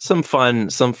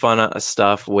fun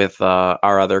stuff with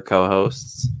our other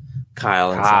co-hosts,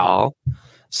 Kyle and Sahal.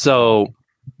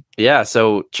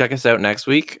 So check us out next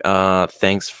week.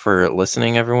 Thanks for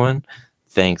listening, everyone.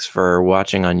 Thanks for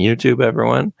watching on YouTube,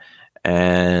 everyone.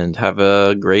 And have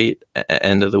a great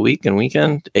end of the week and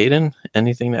weekend. Aiden,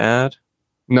 anything to add?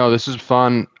 No, this is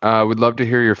fun. Would love to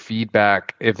hear your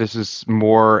feedback. If this is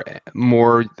more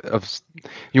of,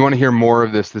 you want to hear more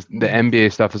of the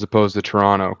NBA stuff as opposed to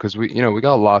Toronto, because we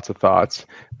got lots of thoughts.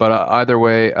 But either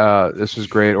way, this was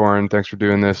great, Oren. Thanks for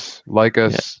doing this. Like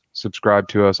us, subscribe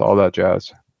to us, all that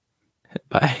jazz.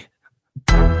 Bye.